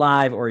watching it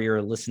live or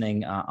you're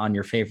listening on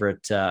your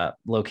favorite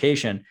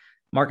location.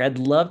 Mark, I'd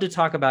love to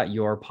talk about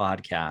your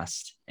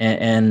podcast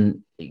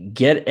and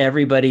get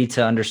everybody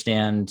to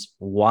understand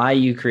why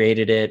you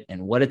created it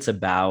and what it's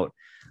about.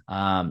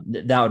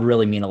 That would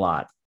really mean a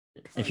lot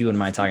if you wouldn't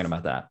mind talking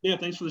about that. Yeah,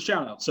 thanks for the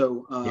shout out.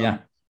 So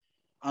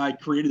I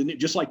created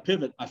just like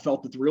Pivot. I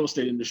felt that the real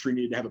estate industry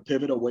needed to have a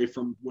pivot away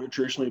from what it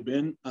traditionally had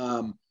been.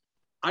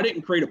 I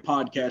didn't create a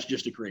podcast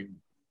just to create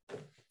one.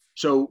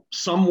 So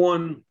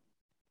someone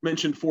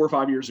mentioned 4 or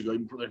 5 years ago,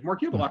 like,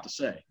 Mark, you have a lot to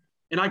say.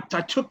 And I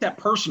took that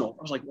personal.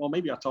 I was like, well,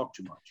 maybe I talk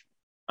too much.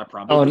 I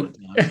probably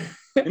do.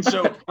 And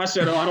so I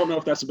said, I don't know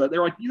if that's about,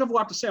 they're like, you have a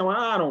lot to say. I'm like,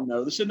 I don't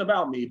know. This isn't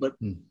about me. But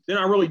then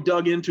I really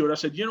dug into it. I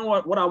said, you know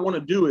what I want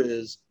to do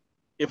is,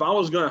 if I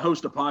was going to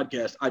host a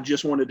podcast, I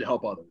just wanted to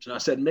help others. And I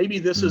said, maybe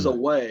this is a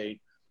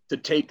way to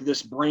take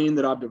this brain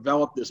that I've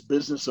developed, this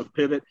business of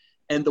Pivot,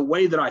 and the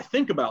way that I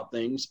think about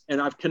things, and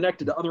I've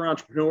connected to other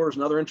entrepreneurs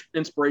and other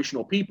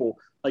inspirational people.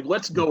 Like,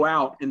 let's go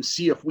out and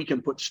see if we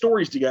can put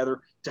stories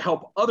together to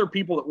help other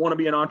people that want to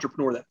be an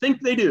entrepreneur, that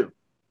think they do,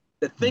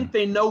 that think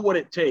they know what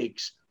it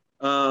takes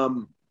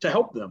to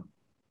help them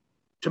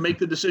to make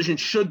the decision,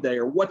 should they,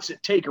 or what's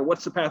it take, or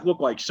what's the path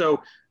look like.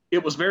 So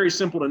it was very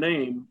simple to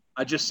name.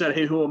 I just said,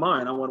 hey, who am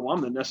I? And I went, well,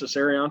 I'm the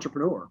necessary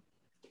entrepreneur.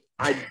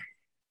 I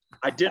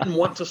didn't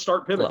want to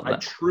start Pivot. I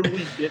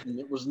truly didn't.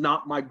 It was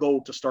not my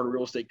goal to start a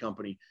real estate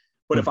company.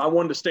 But if I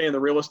wanted to stay in the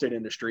real estate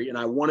industry and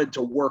I wanted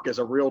to work as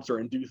a realtor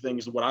and do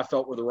things what I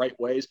felt were the right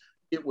ways,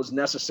 it was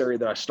necessary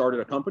that I started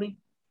a company.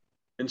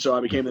 And so I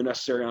became the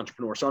necessary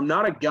entrepreneur. So I'm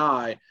not a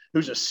guy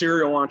who's a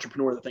serial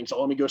entrepreneur that thinks, oh,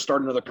 let me go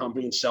start another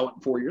company and sell it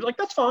in 4 years. Like,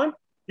 that's fine.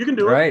 You can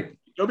do it.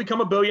 Go become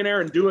a billionaire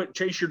and do it.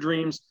 Chase your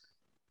dreams.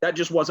 That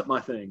just wasn't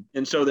my thing.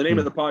 And so the name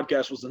of the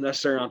podcast was The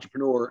Necessary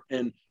Entrepreneur.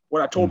 And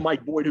what I told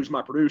Mike Boyd, who's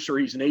my producer,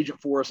 he's an agent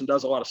for us and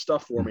does a lot of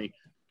stuff for me.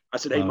 I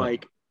said, hey,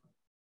 Mike,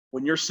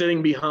 when you're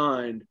sitting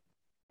behind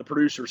the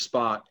producer's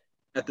spot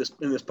in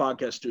this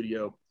podcast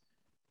studio,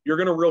 you're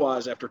going to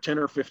realize after 10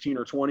 or 15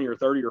 or 20 or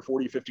 30 or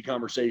 40, 50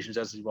 conversations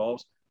as it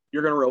evolves,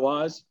 you're going to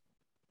realize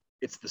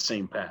it's the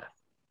same path.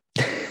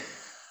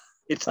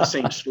 It's the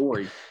same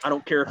story. I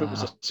don't care if it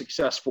was a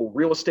successful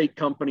real estate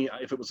company,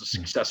 if it was a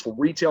successful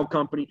retail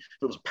company,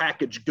 if it was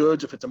packaged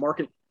goods, if it's a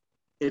market,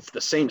 it's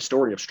the same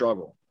story of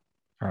struggle.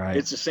 All right.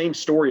 It's the same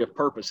story of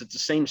purpose. It's the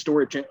same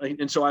story of change.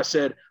 And so I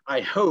said,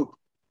 I hope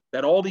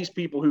that all these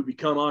people who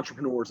become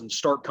entrepreneurs and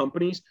start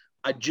companies,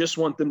 I just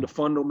want them to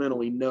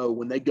fundamentally know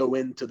when they go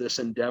into this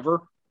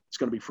endeavor, it's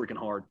going to be freaking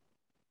hard.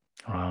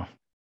 Wow.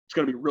 It's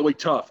going to be really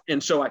tough.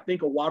 And so I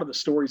think a lot of the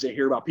stories I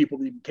hear about people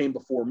that came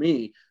before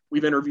me,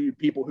 we've interviewed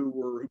people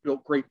who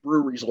built great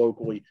breweries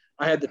locally.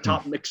 I had the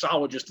top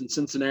mixologist in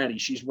Cincinnati.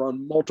 She's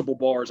run multiple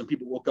bars and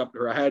people look up to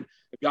her. I had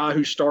a guy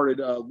who started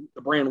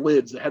the brand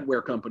Lids, the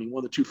headwear company,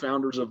 one of the two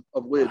founders of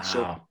Lids.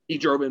 Wow. So he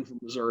drove in from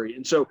Missouri.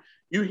 And so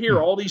you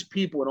hear all these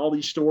people and all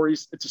these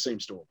stories. It's the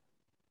same story.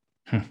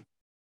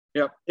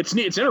 Yeah, it's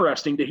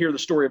interesting to hear the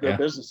story of their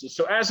businesses.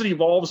 So as it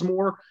evolves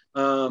more,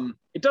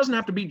 it doesn't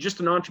have to be just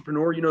an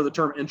entrepreneur. You know the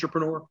term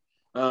entrepreneur.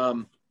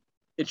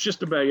 it's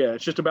just about, yeah,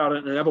 it's just about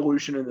an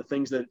evolution and the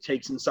things that it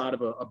takes inside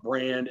of a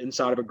brand,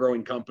 inside of a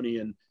growing company.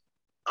 And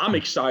I'm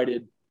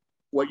excited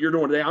what you're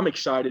doing today. I'm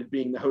excited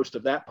being the host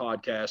of that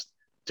podcast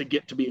to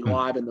get to be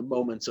live in the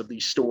moments of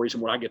these stories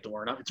and what I get to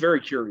learn. It's very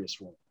curious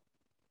for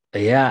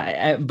me.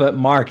 Yeah, but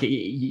Mark,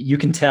 you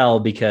can tell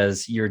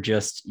because you're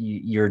just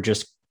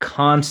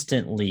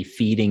constantly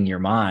feeding your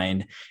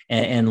mind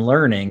and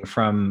learning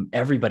from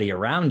everybody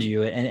around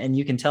you, and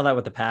you can tell that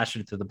with the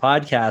passion through the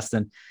podcast.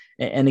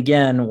 And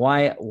again,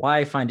 why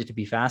I find it to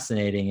be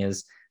fascinating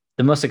is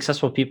the most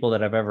successful people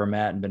that I've ever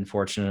met and been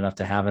fortunate enough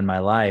to have in my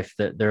life,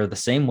 that they're the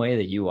same way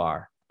that you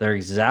are. They're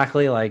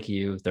exactly like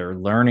you. They're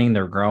learning,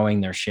 they're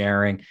growing, they're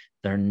sharing,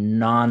 they're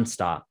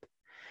nonstop,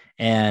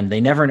 and they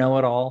never know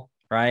it all.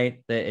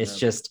 Right. It's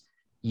just,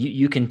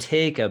 you can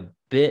take a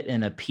bit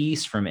and a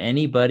piece from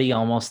anybody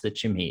almost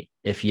that you meet.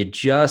 If you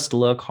just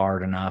look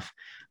hard enough,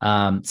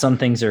 some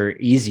things are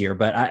easier,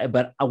 but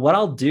what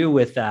I'll do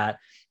with that,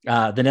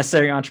 the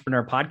Necessary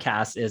Entrepreneur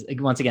podcast is,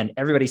 once again,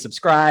 everybody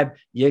subscribe.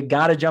 You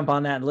got to jump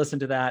on that and listen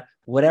to that.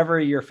 Whatever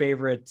your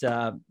favorite,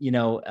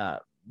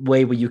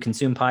 way where you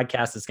consume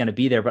podcasts is going to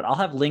be there, but I'll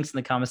have links in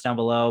the comments down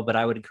below. But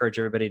I would encourage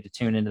everybody to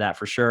tune into that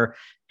for sure.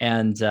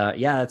 And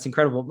yeah, that's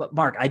incredible. But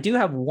Mark, I do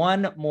have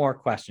one more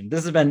question.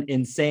 This has been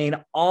insane,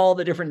 all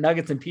the different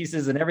nuggets and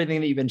pieces and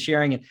everything that you've been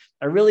sharing. And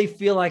I really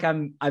feel like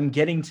I'm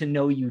getting to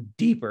know you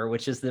deeper,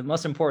 which is the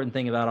most important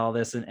thing about all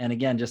this. And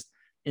again, just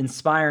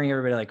inspiring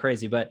everybody like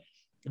crazy. But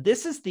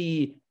this is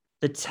the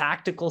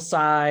tactical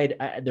side.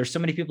 There's so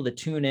many people that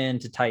tune in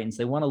to Titans.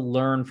 They want to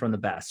learn from the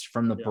best,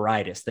 from the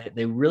brightest.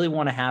 They really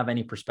want to have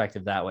any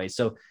perspective that way.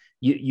 So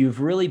you've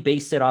really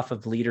based it off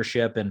of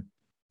leadership and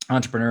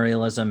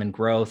entrepreneurialism and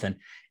growth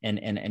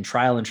and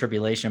trial and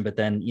tribulation, but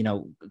then,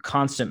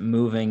 constant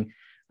moving.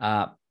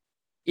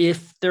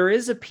 If there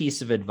is a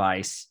piece of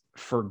advice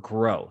for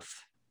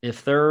growth,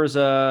 if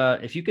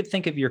you could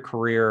think of your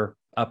career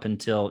up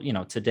until,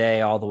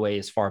 today, all the way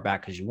as far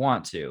back as you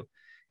want to,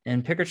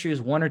 and pick or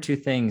choose one or two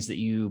things that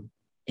you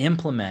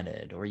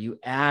implemented or you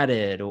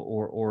added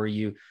or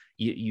you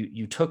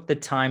took the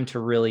time to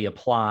really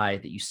apply,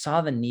 that you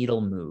saw the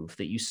needle move,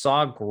 that you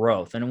saw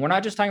growth. And we're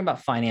not just talking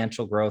about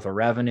financial growth or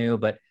revenue,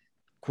 but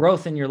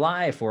growth in your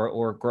life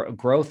or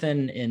growth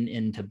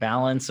into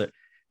balance.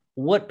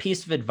 What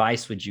piece of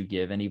advice would you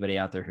give anybody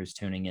out there who's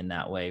tuning in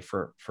that way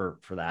for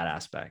that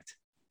aspect?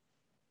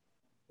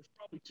 There's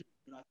probably two,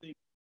 but I think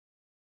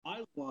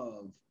I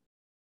love,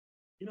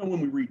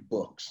 when we read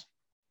books,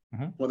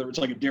 whether it's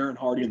like a Darren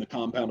Hardy and the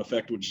Compound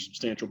Effect, which is a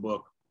substantial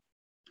book,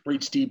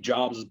 read Steve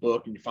Jobs'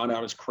 book and you find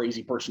out his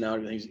crazy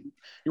personality and things.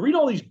 You read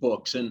all these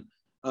books and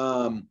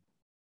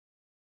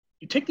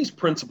you take these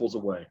principles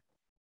away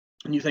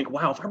and you think,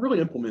 wow, if I really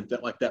implement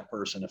that like that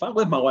person, if I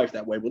live my life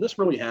that way, will this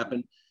really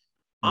happen?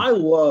 I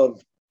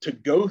love to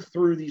go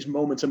through these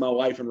moments in my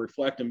life and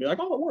reflect and be like,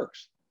 oh, it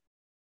works.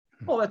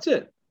 Oh, that's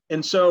it.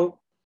 And so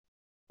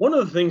one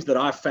of the things that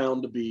I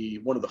found to be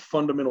one of the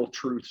fundamental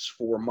truths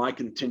for my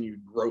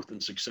continued growth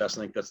and success,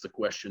 I think that's the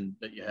question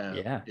that you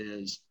have,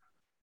 is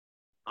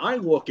I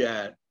look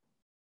at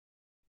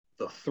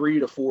the 3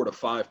 to 4 to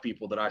 5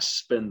 people that I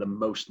spend the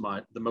most of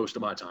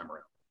my time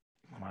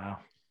around. Wow.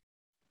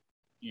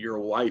 Your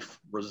life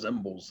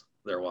resembles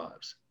their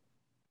lives.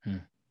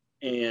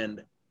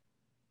 And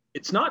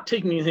it's not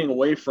taking anything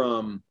away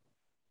from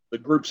the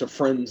groups of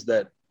friends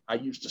that I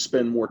used to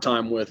spend more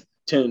time with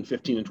 10,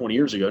 15, and 20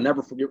 years ago.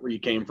 Never forget where you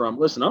came from.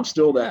 Listen, I'm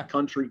still that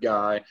country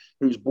guy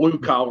who's blue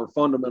collar,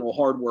 fundamental,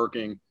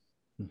 hardworking.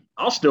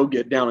 I'll still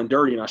get down and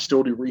dirty and I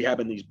still do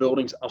rehab in these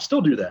buildings. I'll still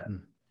do that.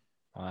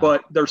 Wow.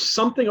 But there's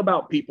something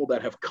about people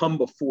that have come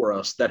before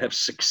us that have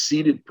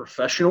succeeded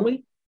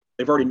professionally.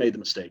 They've already made the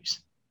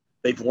mistakes.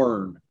 They've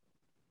learned.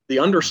 They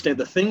understand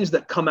the things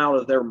that come out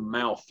of their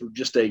mouth through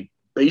just a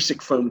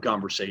basic phone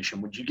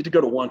conversation. When you get to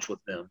go to lunch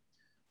with them,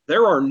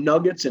 there are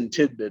nuggets and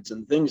tidbits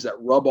and things that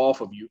rub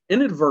off of you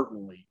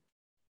inadvertently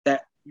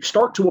that you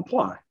start to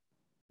apply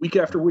week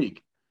after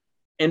week.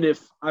 And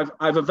if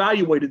I've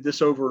evaluated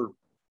this over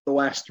the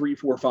last 3,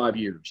 4, 5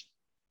 years,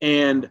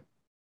 and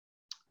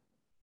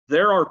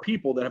there are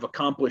people that have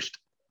accomplished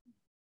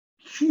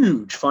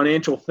huge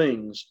financial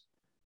things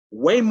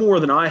way more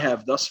than I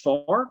have thus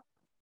far,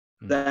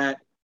 that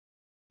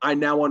I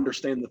now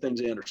understand the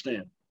things they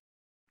understand.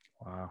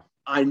 Wow.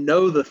 I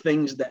know the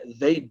things that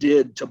they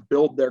did to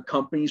build their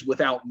companies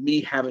without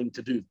me having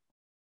to do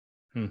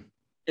them.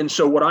 And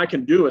so what I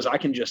can do is I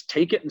can just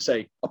take it and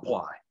say,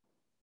 apply.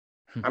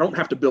 I don't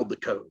have to build the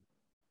code.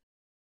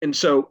 And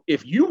so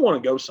if you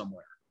want to go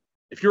somewhere,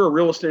 if you're a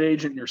real estate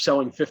agent and you're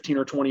selling 15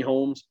 or 20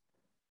 homes,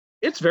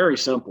 it's very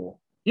simple.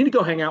 You need to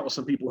go hang out with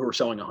some people who are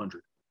selling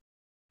 100.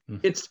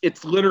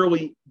 It's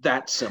literally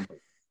that simple.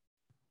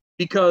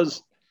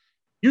 Because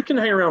you can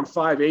hang around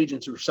 5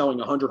 agents who are selling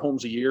 100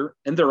 homes a year,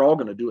 and they're all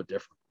going to do it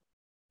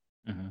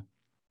different.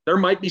 There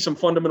might be some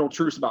fundamental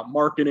truths about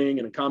marketing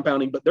and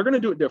compounding, but they're going to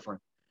do it different.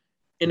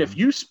 And if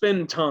you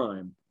spend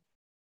time,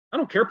 I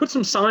don't care, put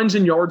some signs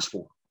in yards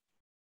for them.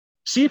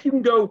 See if you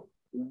can go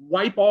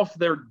wipe off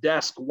their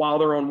desk while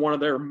they're on one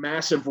of their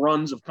massive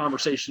runs of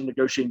conversation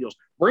negotiating deals.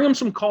 Bring them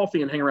some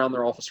coffee and hang around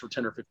their office for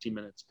 10 or 15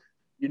 minutes.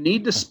 You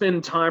need to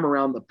spend time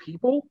around the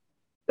people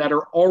that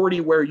are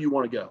already where you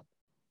want to go.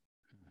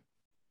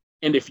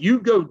 And if you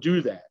go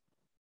do that,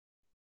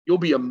 you'll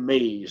be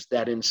amazed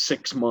that in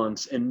 6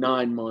 months and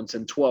 9 months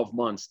and 12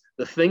 months,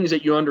 the things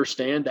that you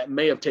understand that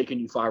may have taken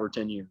you 5 or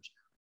 10 years.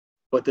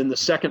 But then the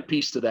second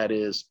piece to that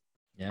is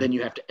then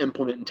you have to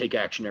implement and take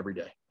action every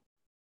day.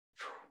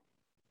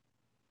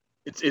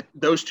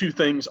 Those two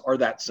things are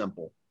that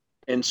simple.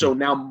 And so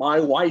now my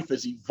life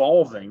is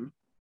evolving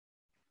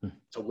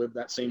to live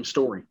that same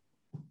story.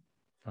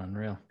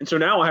 Unreal. And so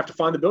now I have to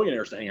find the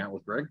billionaires to hang out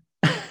with, Greg.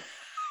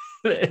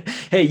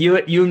 Hey, you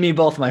and me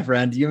both, my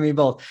friend. You and me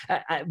both.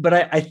 But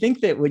I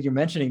think that when you're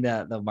mentioning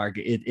that, though, Mark,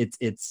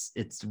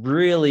 it's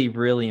really,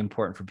 really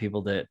important for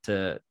people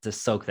to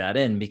soak that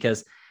in,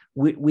 because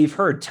we've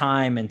heard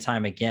time and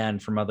time again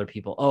from other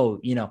people,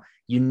 oh,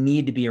 you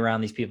need to be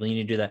around these people. You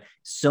need to do that.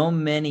 So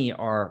many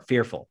are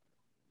fearful.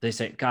 They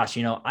say, gosh,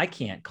 I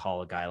can't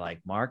call a guy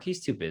like Mark.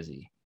 He's too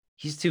busy.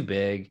 He's too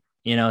big.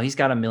 He's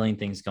got a million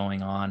things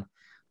going on.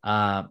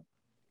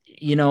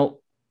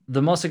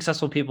 The most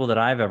successful people that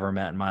I've ever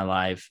met in my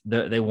life,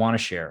 they want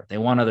to share. They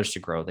want others to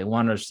grow. They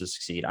want others to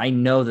succeed. I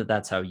know that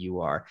that's how you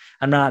are.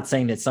 I'm not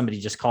saying that somebody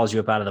just calls you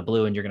up out of the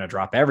blue and you're going to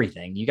drop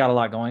everything. You got a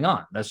lot going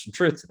on. That's the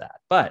truth to that.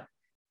 But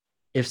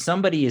if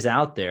somebody is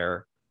out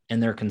there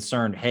and they're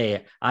concerned,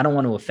 hey, I don't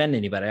want to offend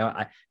anybody.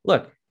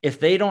 Look, if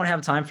they don't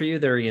have time for you,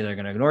 they're either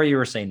going to ignore you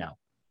or say no.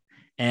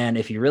 And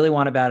if you really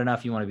want it bad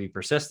enough, you want to be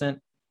persistent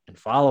and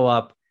follow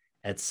up.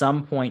 At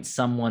some point,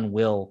 someone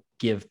will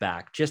give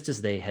back, just as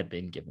they had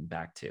been given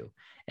back to.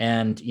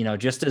 And,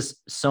 just as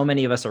so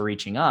many of us are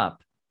reaching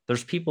up,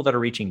 there's people that are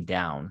reaching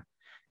down.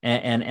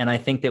 And I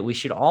think that we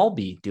should all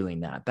be doing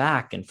that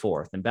back and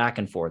forth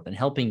and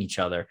helping each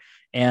other.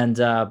 And,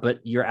 but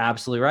you're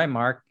absolutely right,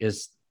 Mark,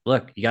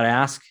 look, you got to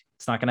ask.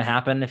 It's not going to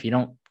happen if you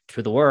don't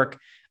do the work.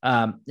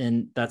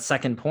 And that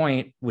second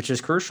point, which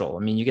is crucial. I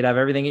mean, you could have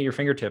everything at your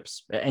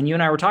fingertips. And you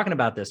and I were talking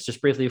about this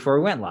just briefly before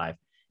we went live.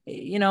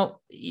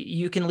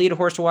 You can lead a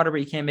horse to water,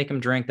 but you can't make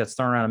him drink. That's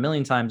thrown around a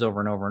million times over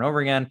and over and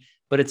over again,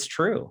 but it's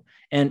true.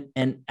 And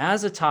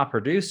as a top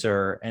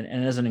producer and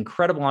as an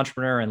incredible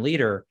entrepreneur and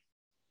leader,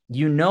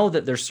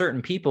 that there's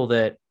certain people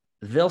that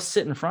they'll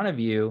sit in front of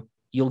you.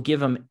 You'll give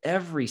them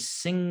every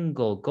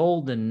single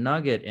golden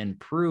nugget and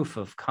proof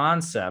of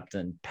concept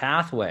and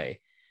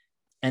pathway,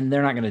 and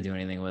they're not going to do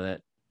anything with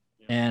it.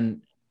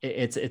 And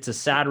it's a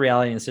sad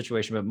reality in the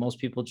situation, but most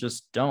people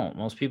just don't.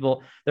 Most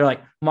people, they're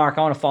like, Mark,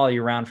 I want to follow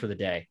you around for the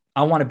day.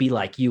 I want to be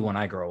like you when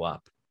I grow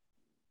up.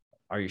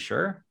 Are you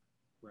sure?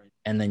 Right.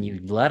 And then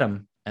you let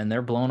them, and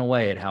they're blown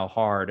away at how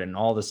hard and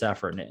all this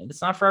effort. And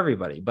it's not for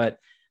everybody, but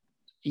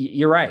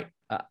you're right.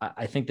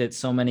 I think that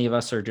so many of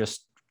us are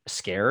just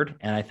scared.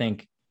 And I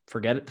think,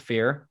 forget it, the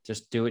fear,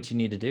 just do what you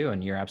need to do.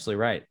 And you're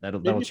absolutely right.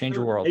 That'll change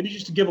your world. Maybe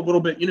just to give a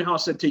little bit, how I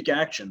said, take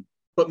action,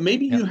 but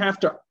maybe you have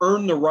to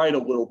earn the right a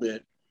little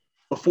bit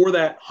before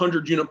that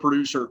 100-unit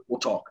producer will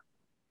talk.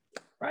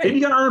 Right. Maybe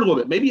you got to earn a little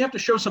bit. Maybe you have to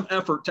show some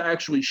effort to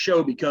actually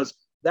show, because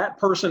that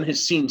person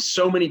has seen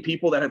so many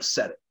people that have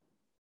said it.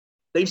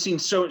 They've seen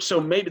so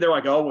maybe they're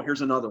like, oh, well,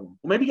 here's another one.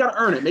 Well, maybe you got to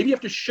earn it. Maybe you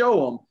have to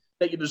show them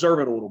that you deserve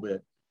it a little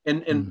bit.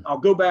 And I'll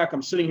go back.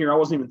 I'm sitting here. I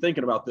wasn't even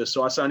thinking about this.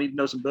 So I said, I need to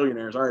know some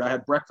billionaires. All right. I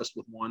had breakfast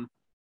with one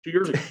 2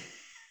 years ago.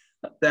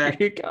 There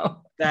you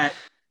go. That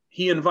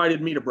he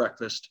invited me to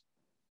breakfast,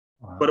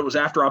 but it was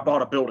after I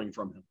bought a building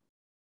from him.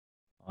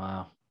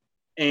 Wow.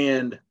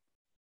 And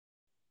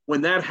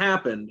when that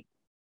happened,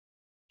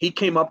 he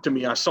came up to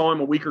me. I saw him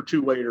a week or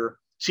two later.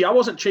 See, I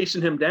wasn't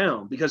chasing him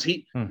down, because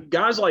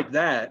guys like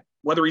that,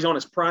 whether he's on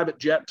his private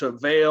jet to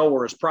Vail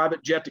or his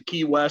private jet to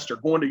Key West or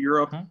going to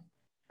Europe,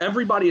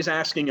 everybody is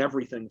asking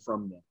everything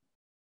from them.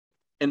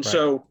 And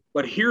so,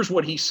 but here's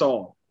what he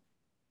saw.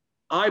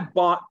 I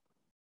bought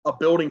a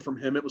building from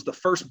him. It was the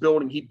first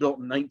building he built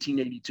in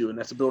 1982, and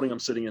that's the building I'm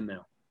sitting in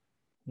now.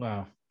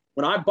 Wow.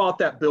 When I bought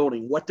that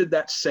building, what did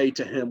that say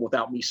to him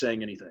without me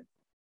saying anything?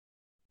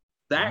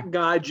 That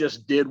guy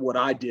just did what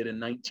I did in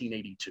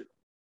 1982.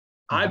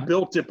 I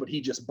built it, but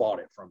he just bought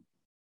it from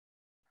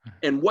me.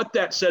 And what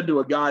that said to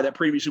a guy that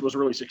previously was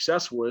really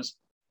successful is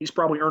he's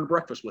probably earned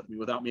breakfast with me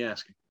without me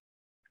asking.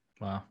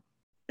 Wow.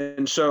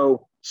 And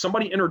so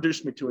somebody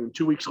introduced me to him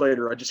 2 weeks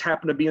later. I just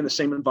happened to be in the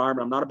same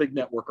environment. I'm not a big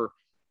networker.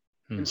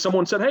 And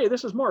someone said, hey,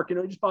 this is Mark. He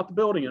just bought the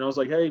building. And I was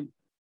like, hey,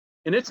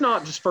 and it's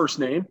not just first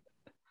name,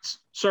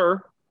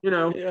 sir,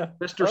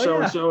 Mr.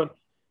 So-and-so.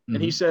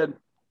 And he said,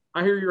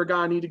 I hear you're a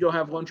guy I need to go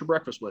have lunch or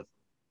breakfast with.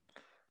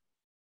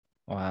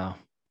 Wow.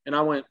 And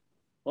I went,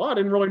 well, I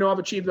didn't really know I've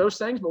achieved those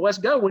things, but let's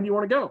go. When do you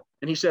want to go?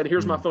 And he said,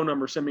 here's my phone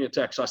number. Send me a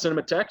text. So I sent him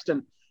a text.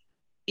 And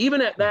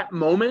even at that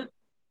moment,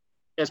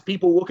 as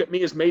people look at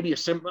me as maybe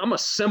I'm a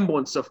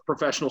semblance of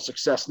professional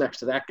success next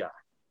to that guy.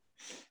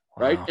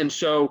 Wow. Right. And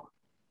so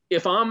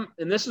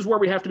and this is where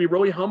we have to be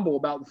really humble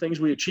about the things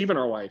we achieve in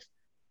our life.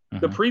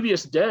 The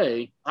previous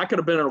day, I could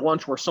have been at a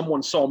lunch where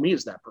someone saw me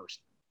as that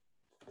person.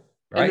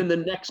 Right. And then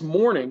the next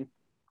morning,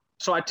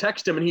 so I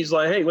text him and he's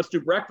like, hey, let's do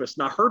breakfast.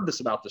 And I heard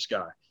this about this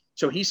guy.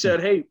 So he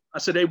said, hey, I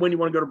said, hey, when do you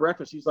want to go to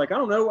breakfast? He's like, I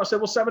don't know. I said,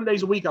 well, 7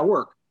 days a week I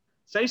work.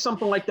 Say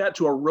something like that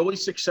to a really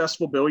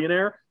successful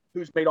billionaire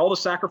who's made all the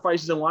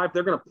sacrifices in life.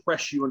 They're going to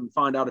press you and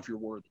find out if you're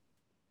worthy.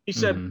 He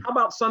said, how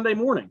about Sunday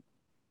morning?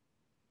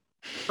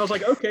 I was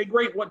like, okay,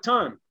 great. What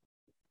time?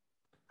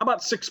 How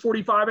about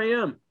 6:45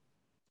 a.m.?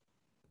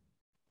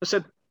 I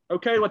said,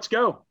 okay, let's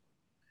go.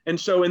 And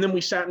then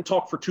we sat and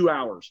talked for 2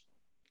 hours.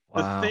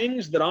 Wow. The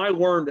things that I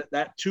learned at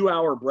that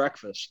 2-hour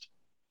breakfast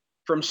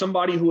from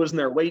somebody who was in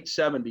their late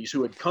 70s,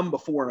 who had come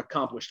before and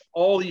accomplished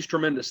all these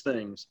tremendous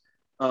things,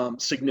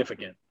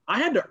 significant. I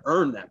had to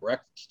earn that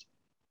breakfast.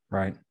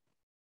 Right.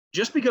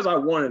 Just because I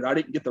wanted it, I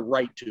didn't get the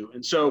right to.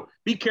 And so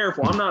be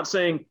careful. I'm not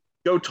saying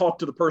go talk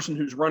to the person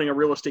who's running a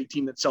real estate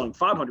team that's selling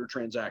 500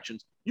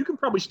 transactions. You can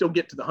probably still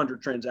get to the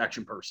 100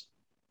 transaction person.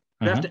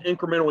 You have to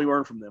incrementally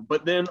learn from them.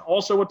 But then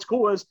also what's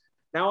cool is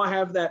now I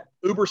have that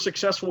uber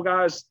successful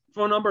guy's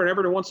phone number, and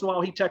every once in a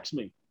while he texts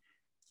me.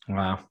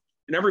 Wow.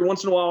 And every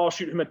once in a while I'll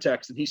shoot him a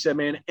text. And he said,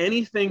 man,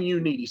 anything you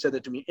need, he said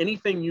that to me,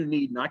 anything you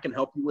need and I can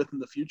help you with in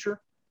the future,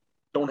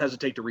 don't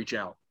hesitate to reach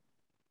out.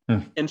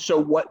 And so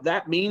what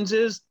that means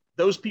is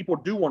those people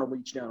do want to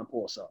reach down and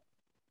pull us up.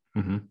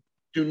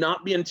 Do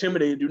not be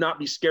intimidated. Do not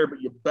be scared,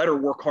 but you better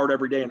work hard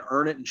every day and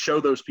earn it and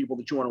show those people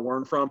that you want to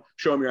learn from.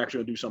 Show them you're actually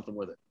going to do something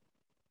with it.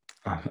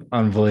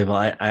 Unbelievable.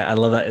 I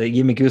love that. It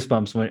gave me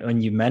goosebumps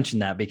when you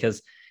mentioned that,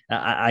 because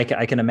I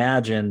can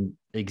imagine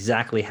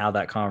exactly how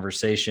that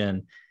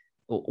conversation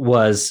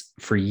was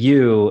for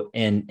you.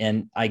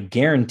 And I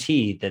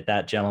guarantee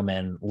that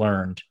gentleman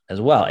learned as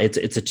well.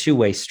 It's a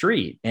two-way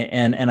street.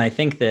 And I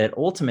think that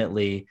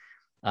ultimately,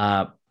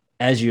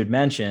 as you had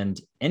mentioned,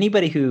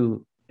 anybody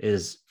who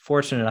is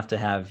fortunate enough to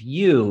have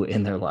you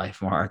in their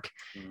life, Mark,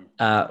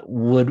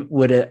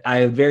 would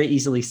I very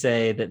easily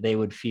say that they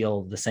would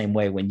feel the same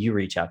way when you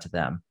reach out to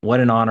them.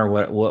 What an honor,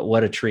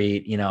 what a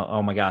treat,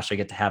 oh my gosh, I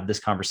get to have this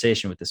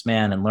conversation with this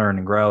man and learn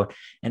and grow.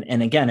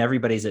 And again,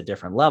 everybody's at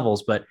different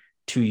levels, but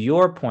to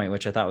your point,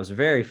 which I thought was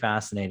very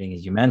fascinating,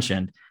 as you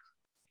mentioned,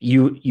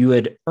 you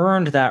had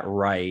earned that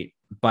right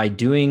by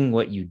doing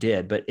what you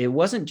did, but it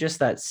wasn't just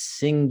that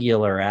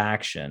singular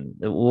action.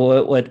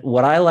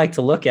 What I like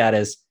to look at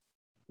is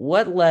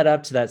what led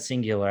up to that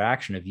singular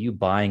action of you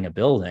buying a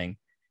building.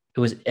 It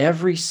was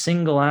every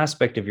single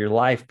aspect of your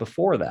life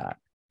before that.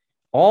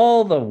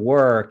 All the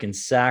work and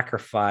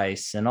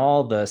sacrifice and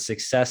all the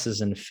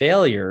successes and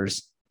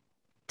failures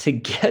to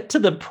get to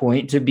the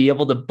point to be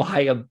able to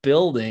buy a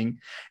building.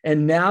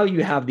 And now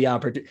you have the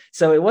opportunity.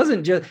 So it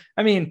wasn't just,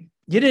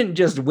 you didn't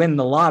just win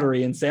the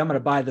lottery and say, I'm going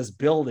to buy this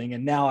building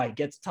and now I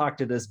get to talk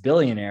to this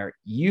billionaire.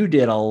 You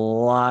did a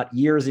lot,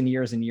 years and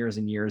years and years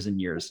and years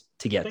and years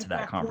to get to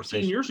that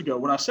conversation. 14 years ago,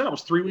 when I said I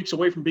was 3 weeks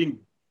away from being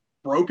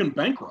broke and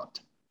bankrupt.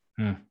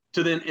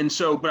 To then, and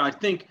so, but I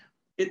think,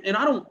 and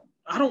I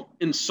don't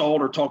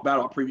insult or talk bad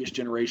about previous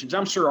generations.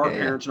 I'm sure our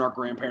parents and our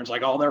grandparents,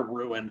 like, oh, they're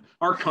ruined.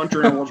 Our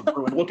country was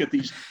ruined. Look at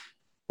these.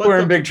 But we're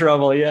in big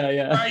trouble.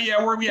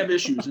 Yeah. Where we have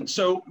issues. And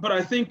so, but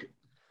I think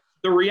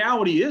the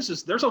reality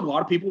is there's a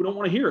lot of people who don't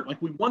want to hear it. Like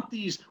we want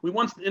the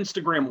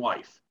Instagram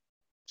life.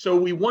 So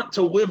we want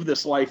to live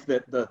this life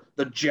that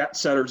the jet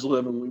setters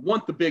live in. We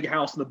want the big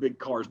house and the big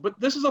cars. But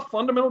this is a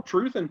fundamental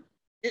truth, and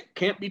it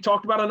can't be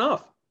talked about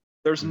enough.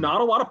 There's not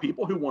a lot of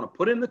people who want to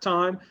put in the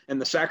time and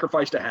the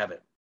sacrifice to have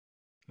it.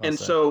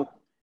 So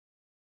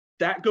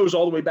that goes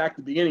all the way back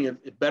to the beginning of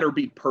it better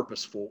be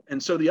purposeful.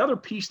 And so the other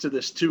piece to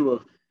this too,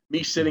 of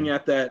me sitting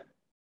at that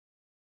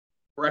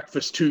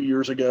breakfast 2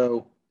 years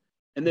ago,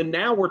 and then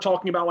now we're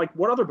talking about like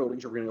what other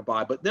buildings are we going to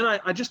buy. But then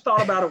I just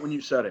thought about it when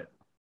you said it,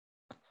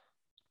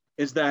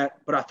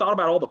 but I thought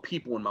about all the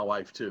people in my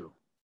life too,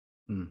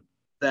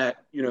 that,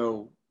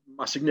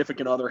 my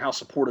significant other, how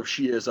supportive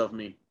she is of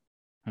me.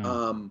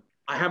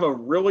 I have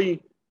the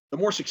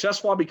more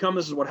successful I become,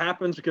 this is what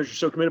happens because you're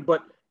so committed,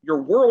 but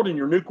your world and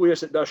your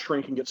nucleus, it does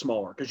shrink and get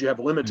smaller because you have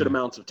limited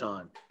amounts of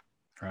time.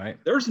 Right.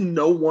 There's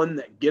no one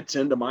that gets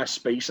into my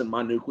space and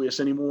my nucleus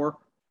anymore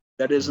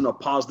that isn't a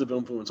positive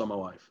influence on my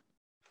life.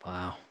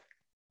 Wow.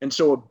 And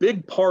so a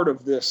big part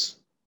of this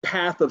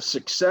path of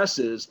success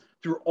is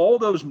through all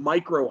those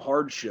micro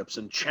hardships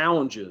and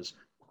challenges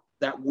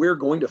that we're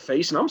going to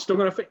face. And I'm still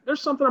going to face,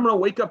 there's something I'm going to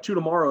wake up to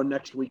tomorrow and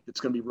next week that's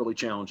going to be really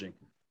challenging.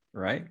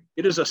 Right.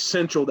 It is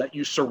essential that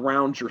you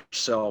surround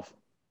yourself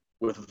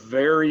with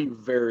very,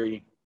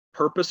 very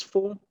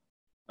purposeful,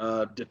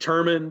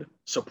 determined,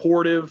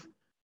 supportive,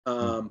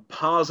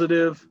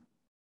 positive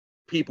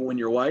people in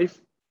your life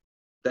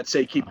that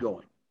say, keep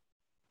going.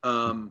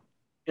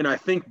 And I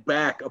think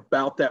back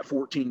about that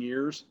 14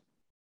 years,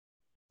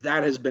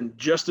 that has been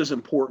just as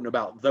important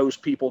about those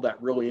people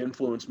that really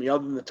influenced me,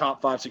 other than the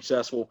top 5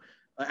 successful,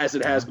 as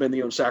it has been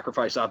the own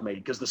sacrifice I've made.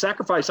 Because the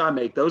sacrifice I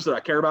make, those that I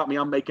care about me,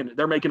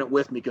 they're making it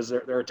with me because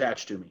they're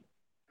attached to me.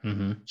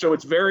 So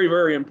it's very,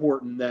 very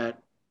important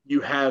that you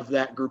have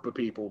that group of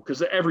people,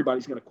 because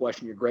everybody's going to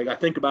question you, Greg. I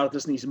think about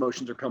it, these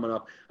emotions are coming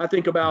up. I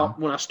think about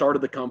when I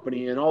started the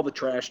company and all the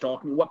trash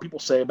talking, what people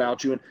say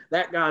about you, and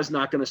that guy's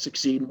not going to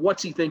succeed.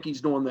 What's he think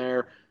he's doing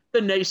there? The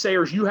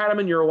naysayers, you had them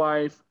in your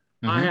life.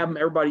 I have them,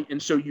 everybody.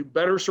 And so you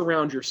better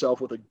surround yourself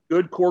with a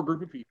good core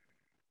group of people.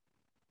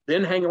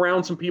 Then hang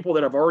around some people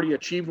that have already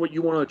achieved what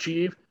you want to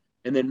achieve.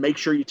 And then make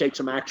sure you take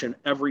some action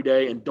every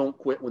day and don't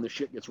quit when the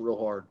shit gets real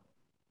hard.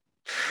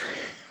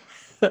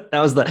 That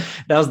was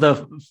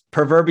the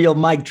proverbial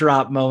mic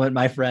drop moment,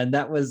 my friend.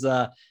 That was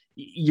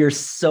you're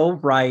so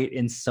right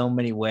in so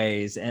many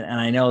ways. And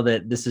I know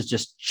that this is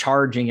just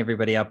charging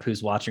everybody up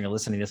who's watching or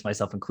listening to this,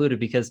 myself included,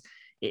 because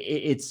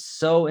it's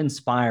so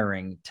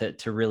inspiring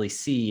to really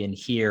see and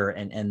hear,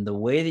 and the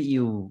way that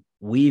you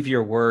weave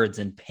your words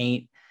and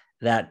paint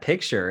that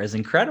picture is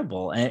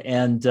incredible.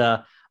 And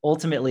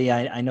ultimately,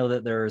 I know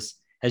that there's,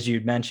 as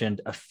you'd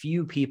mentioned, a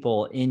few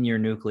people in your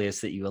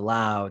nucleus that you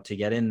allow to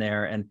get in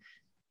there. And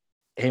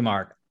hey,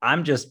 Mark,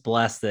 I'm just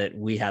blessed that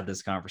we had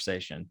this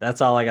conversation.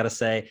 That's all I got to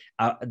say,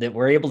 that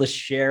we're able to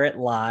share it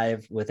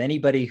live with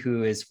anybody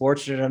who is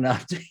fortunate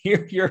enough to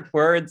hear your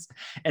words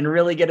and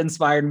really get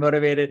inspired and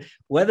motivated,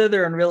 whether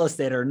they're in real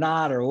estate or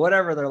not, or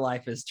whatever their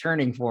life is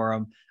turning for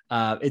them.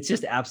 It's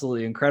just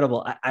absolutely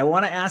incredible. I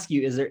want to ask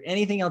you, is there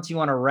anything else you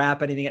want to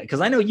wrap anything? Because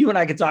I know you and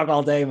I could talk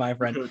all day, my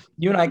friend.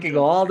 You and I could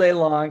go all day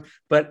long,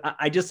 but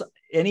I just,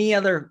 any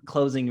other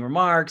closing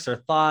remarks or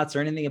thoughts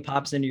or anything that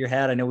pops into your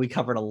head? I know we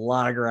covered a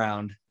lot of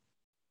ground.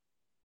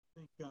 I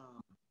think,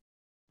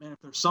 man,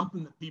 if there's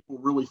something that people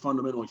really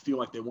fundamentally feel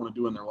like they want to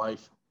do in their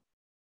life,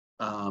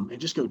 and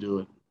just go do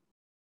it.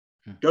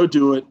 Go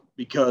do it,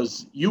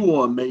 because you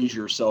will amaze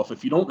yourself.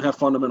 If you don't have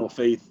fundamental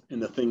faith in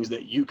the things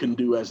that you can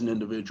do as an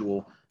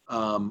individual,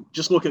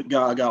 just look at a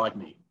guy like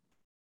me.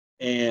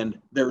 And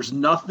there's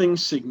nothing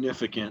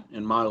significant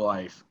in my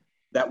life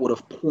that would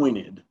have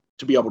pointed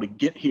to be able to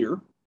get here.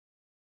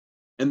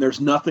 And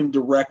there's nothing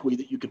directly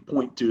that you could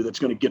point to that's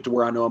going to get to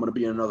where I know I'm going to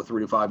be in another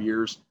 3 to 5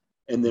 years,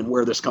 and then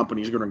where this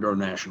company is going to go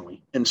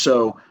nationally. And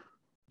so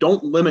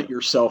don't limit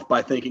yourself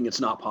by thinking it's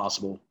not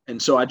possible.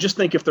 And so I just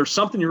think if there's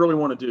something you really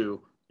want to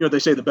do, you know, they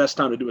say the best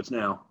time to do it's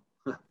now.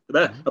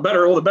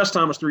 The best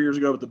time was 3 years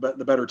ago, but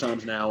the better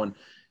time's now. And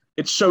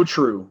it's so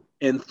true.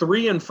 And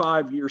 3 and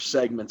 5 year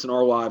segments in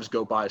our lives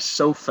go by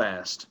so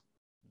fast.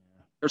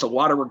 There's a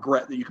lot of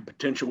regret that you could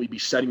potentially be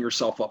setting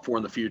yourself up for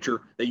in the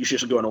future that you should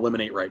just go and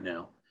eliminate right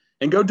now.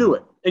 And go do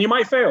it. And you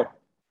might fail.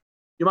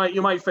 You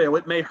might fail.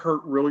 It may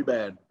hurt really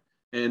bad.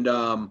 And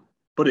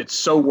but it's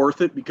so worth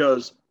it,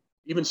 because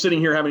even sitting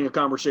here having a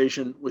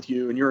conversation with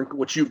you, and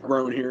what you've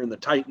grown here, and the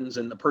Titans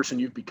and the person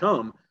you've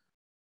become,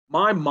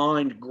 my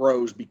mind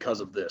grows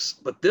because of this.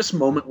 But this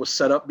moment was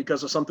set up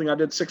because of something I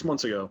did 6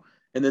 months ago.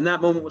 And then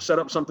that moment was set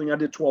up something I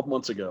did 12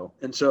 months ago.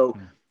 And so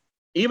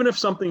even if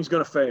something's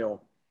going to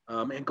fail,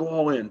 and go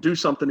all in, do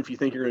something if you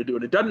think you're going to do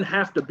it. It doesn't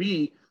have to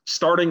be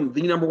starting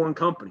the number one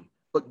company,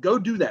 but go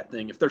do that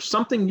thing. If there's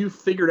something you've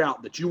figured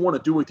out that you want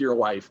to do with your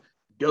life,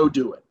 go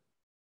do it.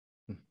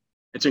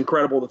 It's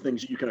incredible the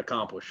things that you can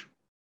accomplish.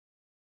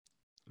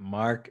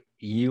 Mark,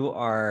 you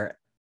are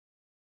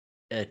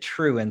a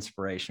true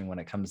inspiration when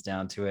it comes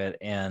down to it.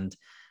 And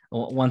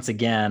once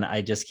again,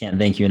 I just can't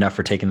thank you enough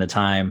for taking the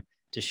time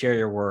to share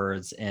your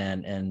words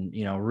and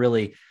you know,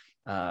 really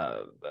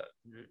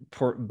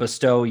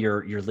bestow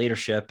your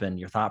leadership and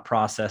your thought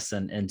process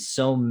and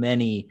so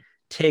many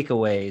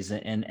takeaways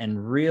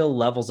and real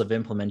levels of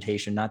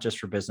implementation, not just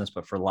for business,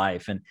 but for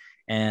life.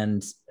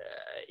 And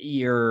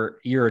you're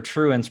a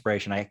true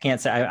inspiration. I can't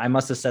say, I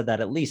must have said that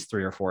at least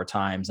 3 or 4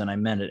 times, and I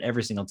meant it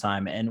every single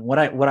time. And what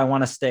I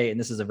want to state, and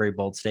this is a very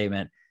bold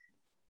statement,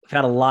 I've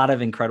had a lot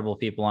of incredible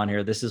people on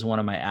here. This is one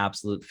of my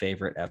absolute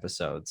favorite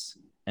episodes.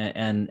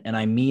 And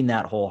I mean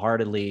that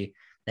wholeheartedly,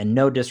 and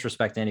no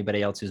disrespect to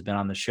anybody else who's been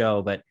on the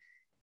show, but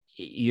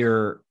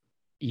your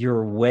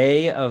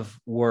way of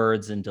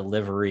words and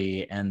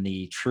delivery and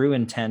the true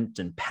intent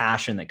and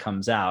passion that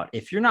comes out.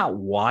 If you're not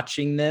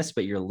watching this,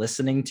 but you're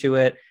listening to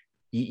it,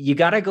 you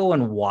got to go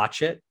and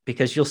watch it,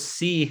 because you'll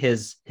see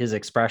his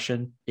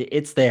expression.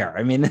 It's there.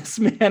 I mean, this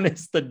man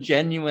is the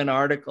genuine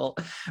article.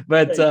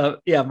 But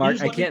yeah,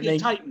 Mark, I can't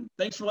thank Titan.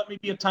 Thanks for letting me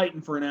be a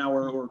Titan for an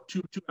hour or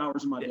two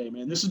hours of my day,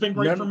 man. This has been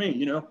great for me,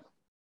 you know.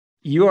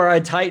 You are a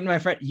Titan, my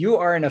friend. You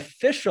are an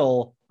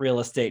official real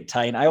estate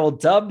Titan. I will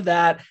dub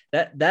that.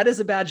 That is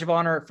a badge of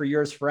honor for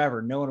yours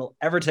forever. No one will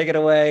ever take it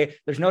away.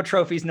 There's no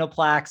trophies, no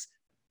plaques,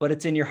 but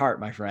it's in your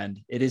heart, my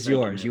friend. It is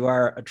yours. You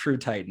are a true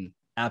Titan.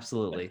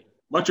 Absolutely.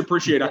 Much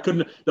appreciated.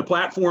 The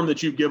platform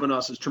that you've given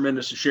us is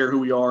tremendous to share who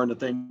we are and the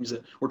things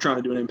that we're trying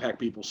to do and impact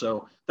people.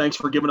 So thanks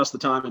for giving us the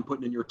time and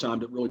putting in your time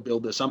to really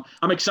build this.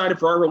 I'm excited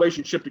for our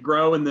relationship to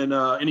grow, and then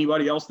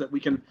anybody else that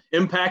we can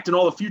impact, and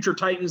all the future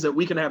Titans that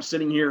we can have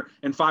sitting here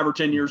in 5 or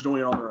 10 years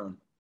doing it on their own.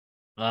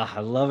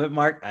 I love it,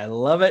 Mark. I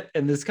love it.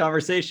 And this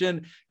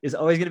conversation is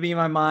always going to be in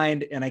my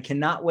mind, and I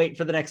cannot wait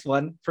for the next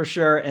one for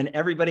sure. And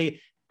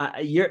everybody,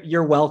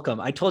 you're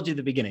welcome. I told you at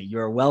the beginning,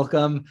 you're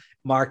welcome.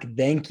 Mark,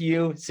 thank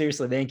you.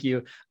 Seriously, thank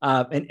you.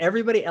 And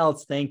everybody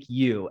else, thank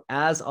you,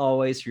 as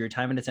always, for your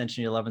time and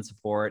attention, your love and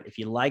support. If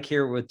you like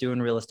here with Doing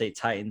Real Estate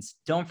Titans,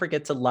 don't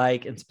forget to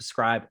like and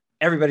subscribe.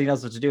 Everybody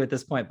knows what to do at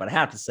this point, but I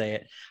have to say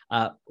it.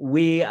 I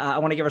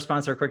want to give our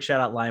sponsor a quick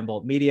shout out, Lion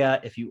Bolt Media.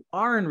 If you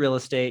are in real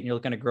estate and you're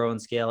looking to grow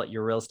and scale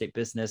your real estate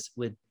business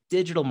with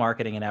digital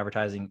marketing and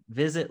advertising,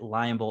 visit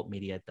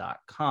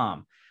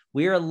lionboltmedia.com.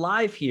 We are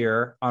live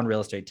here on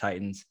Real Estate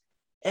Titans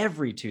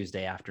every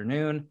Tuesday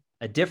afternoon,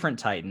 a different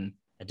Titan,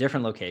 a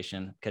different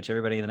location. Catch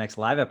everybody in the next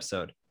live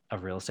episode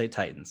of Real Estate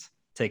Titans.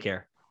 Take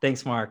care.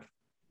 Thanks, Mark.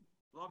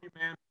 Love you,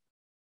 man.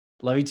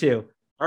 Love you too.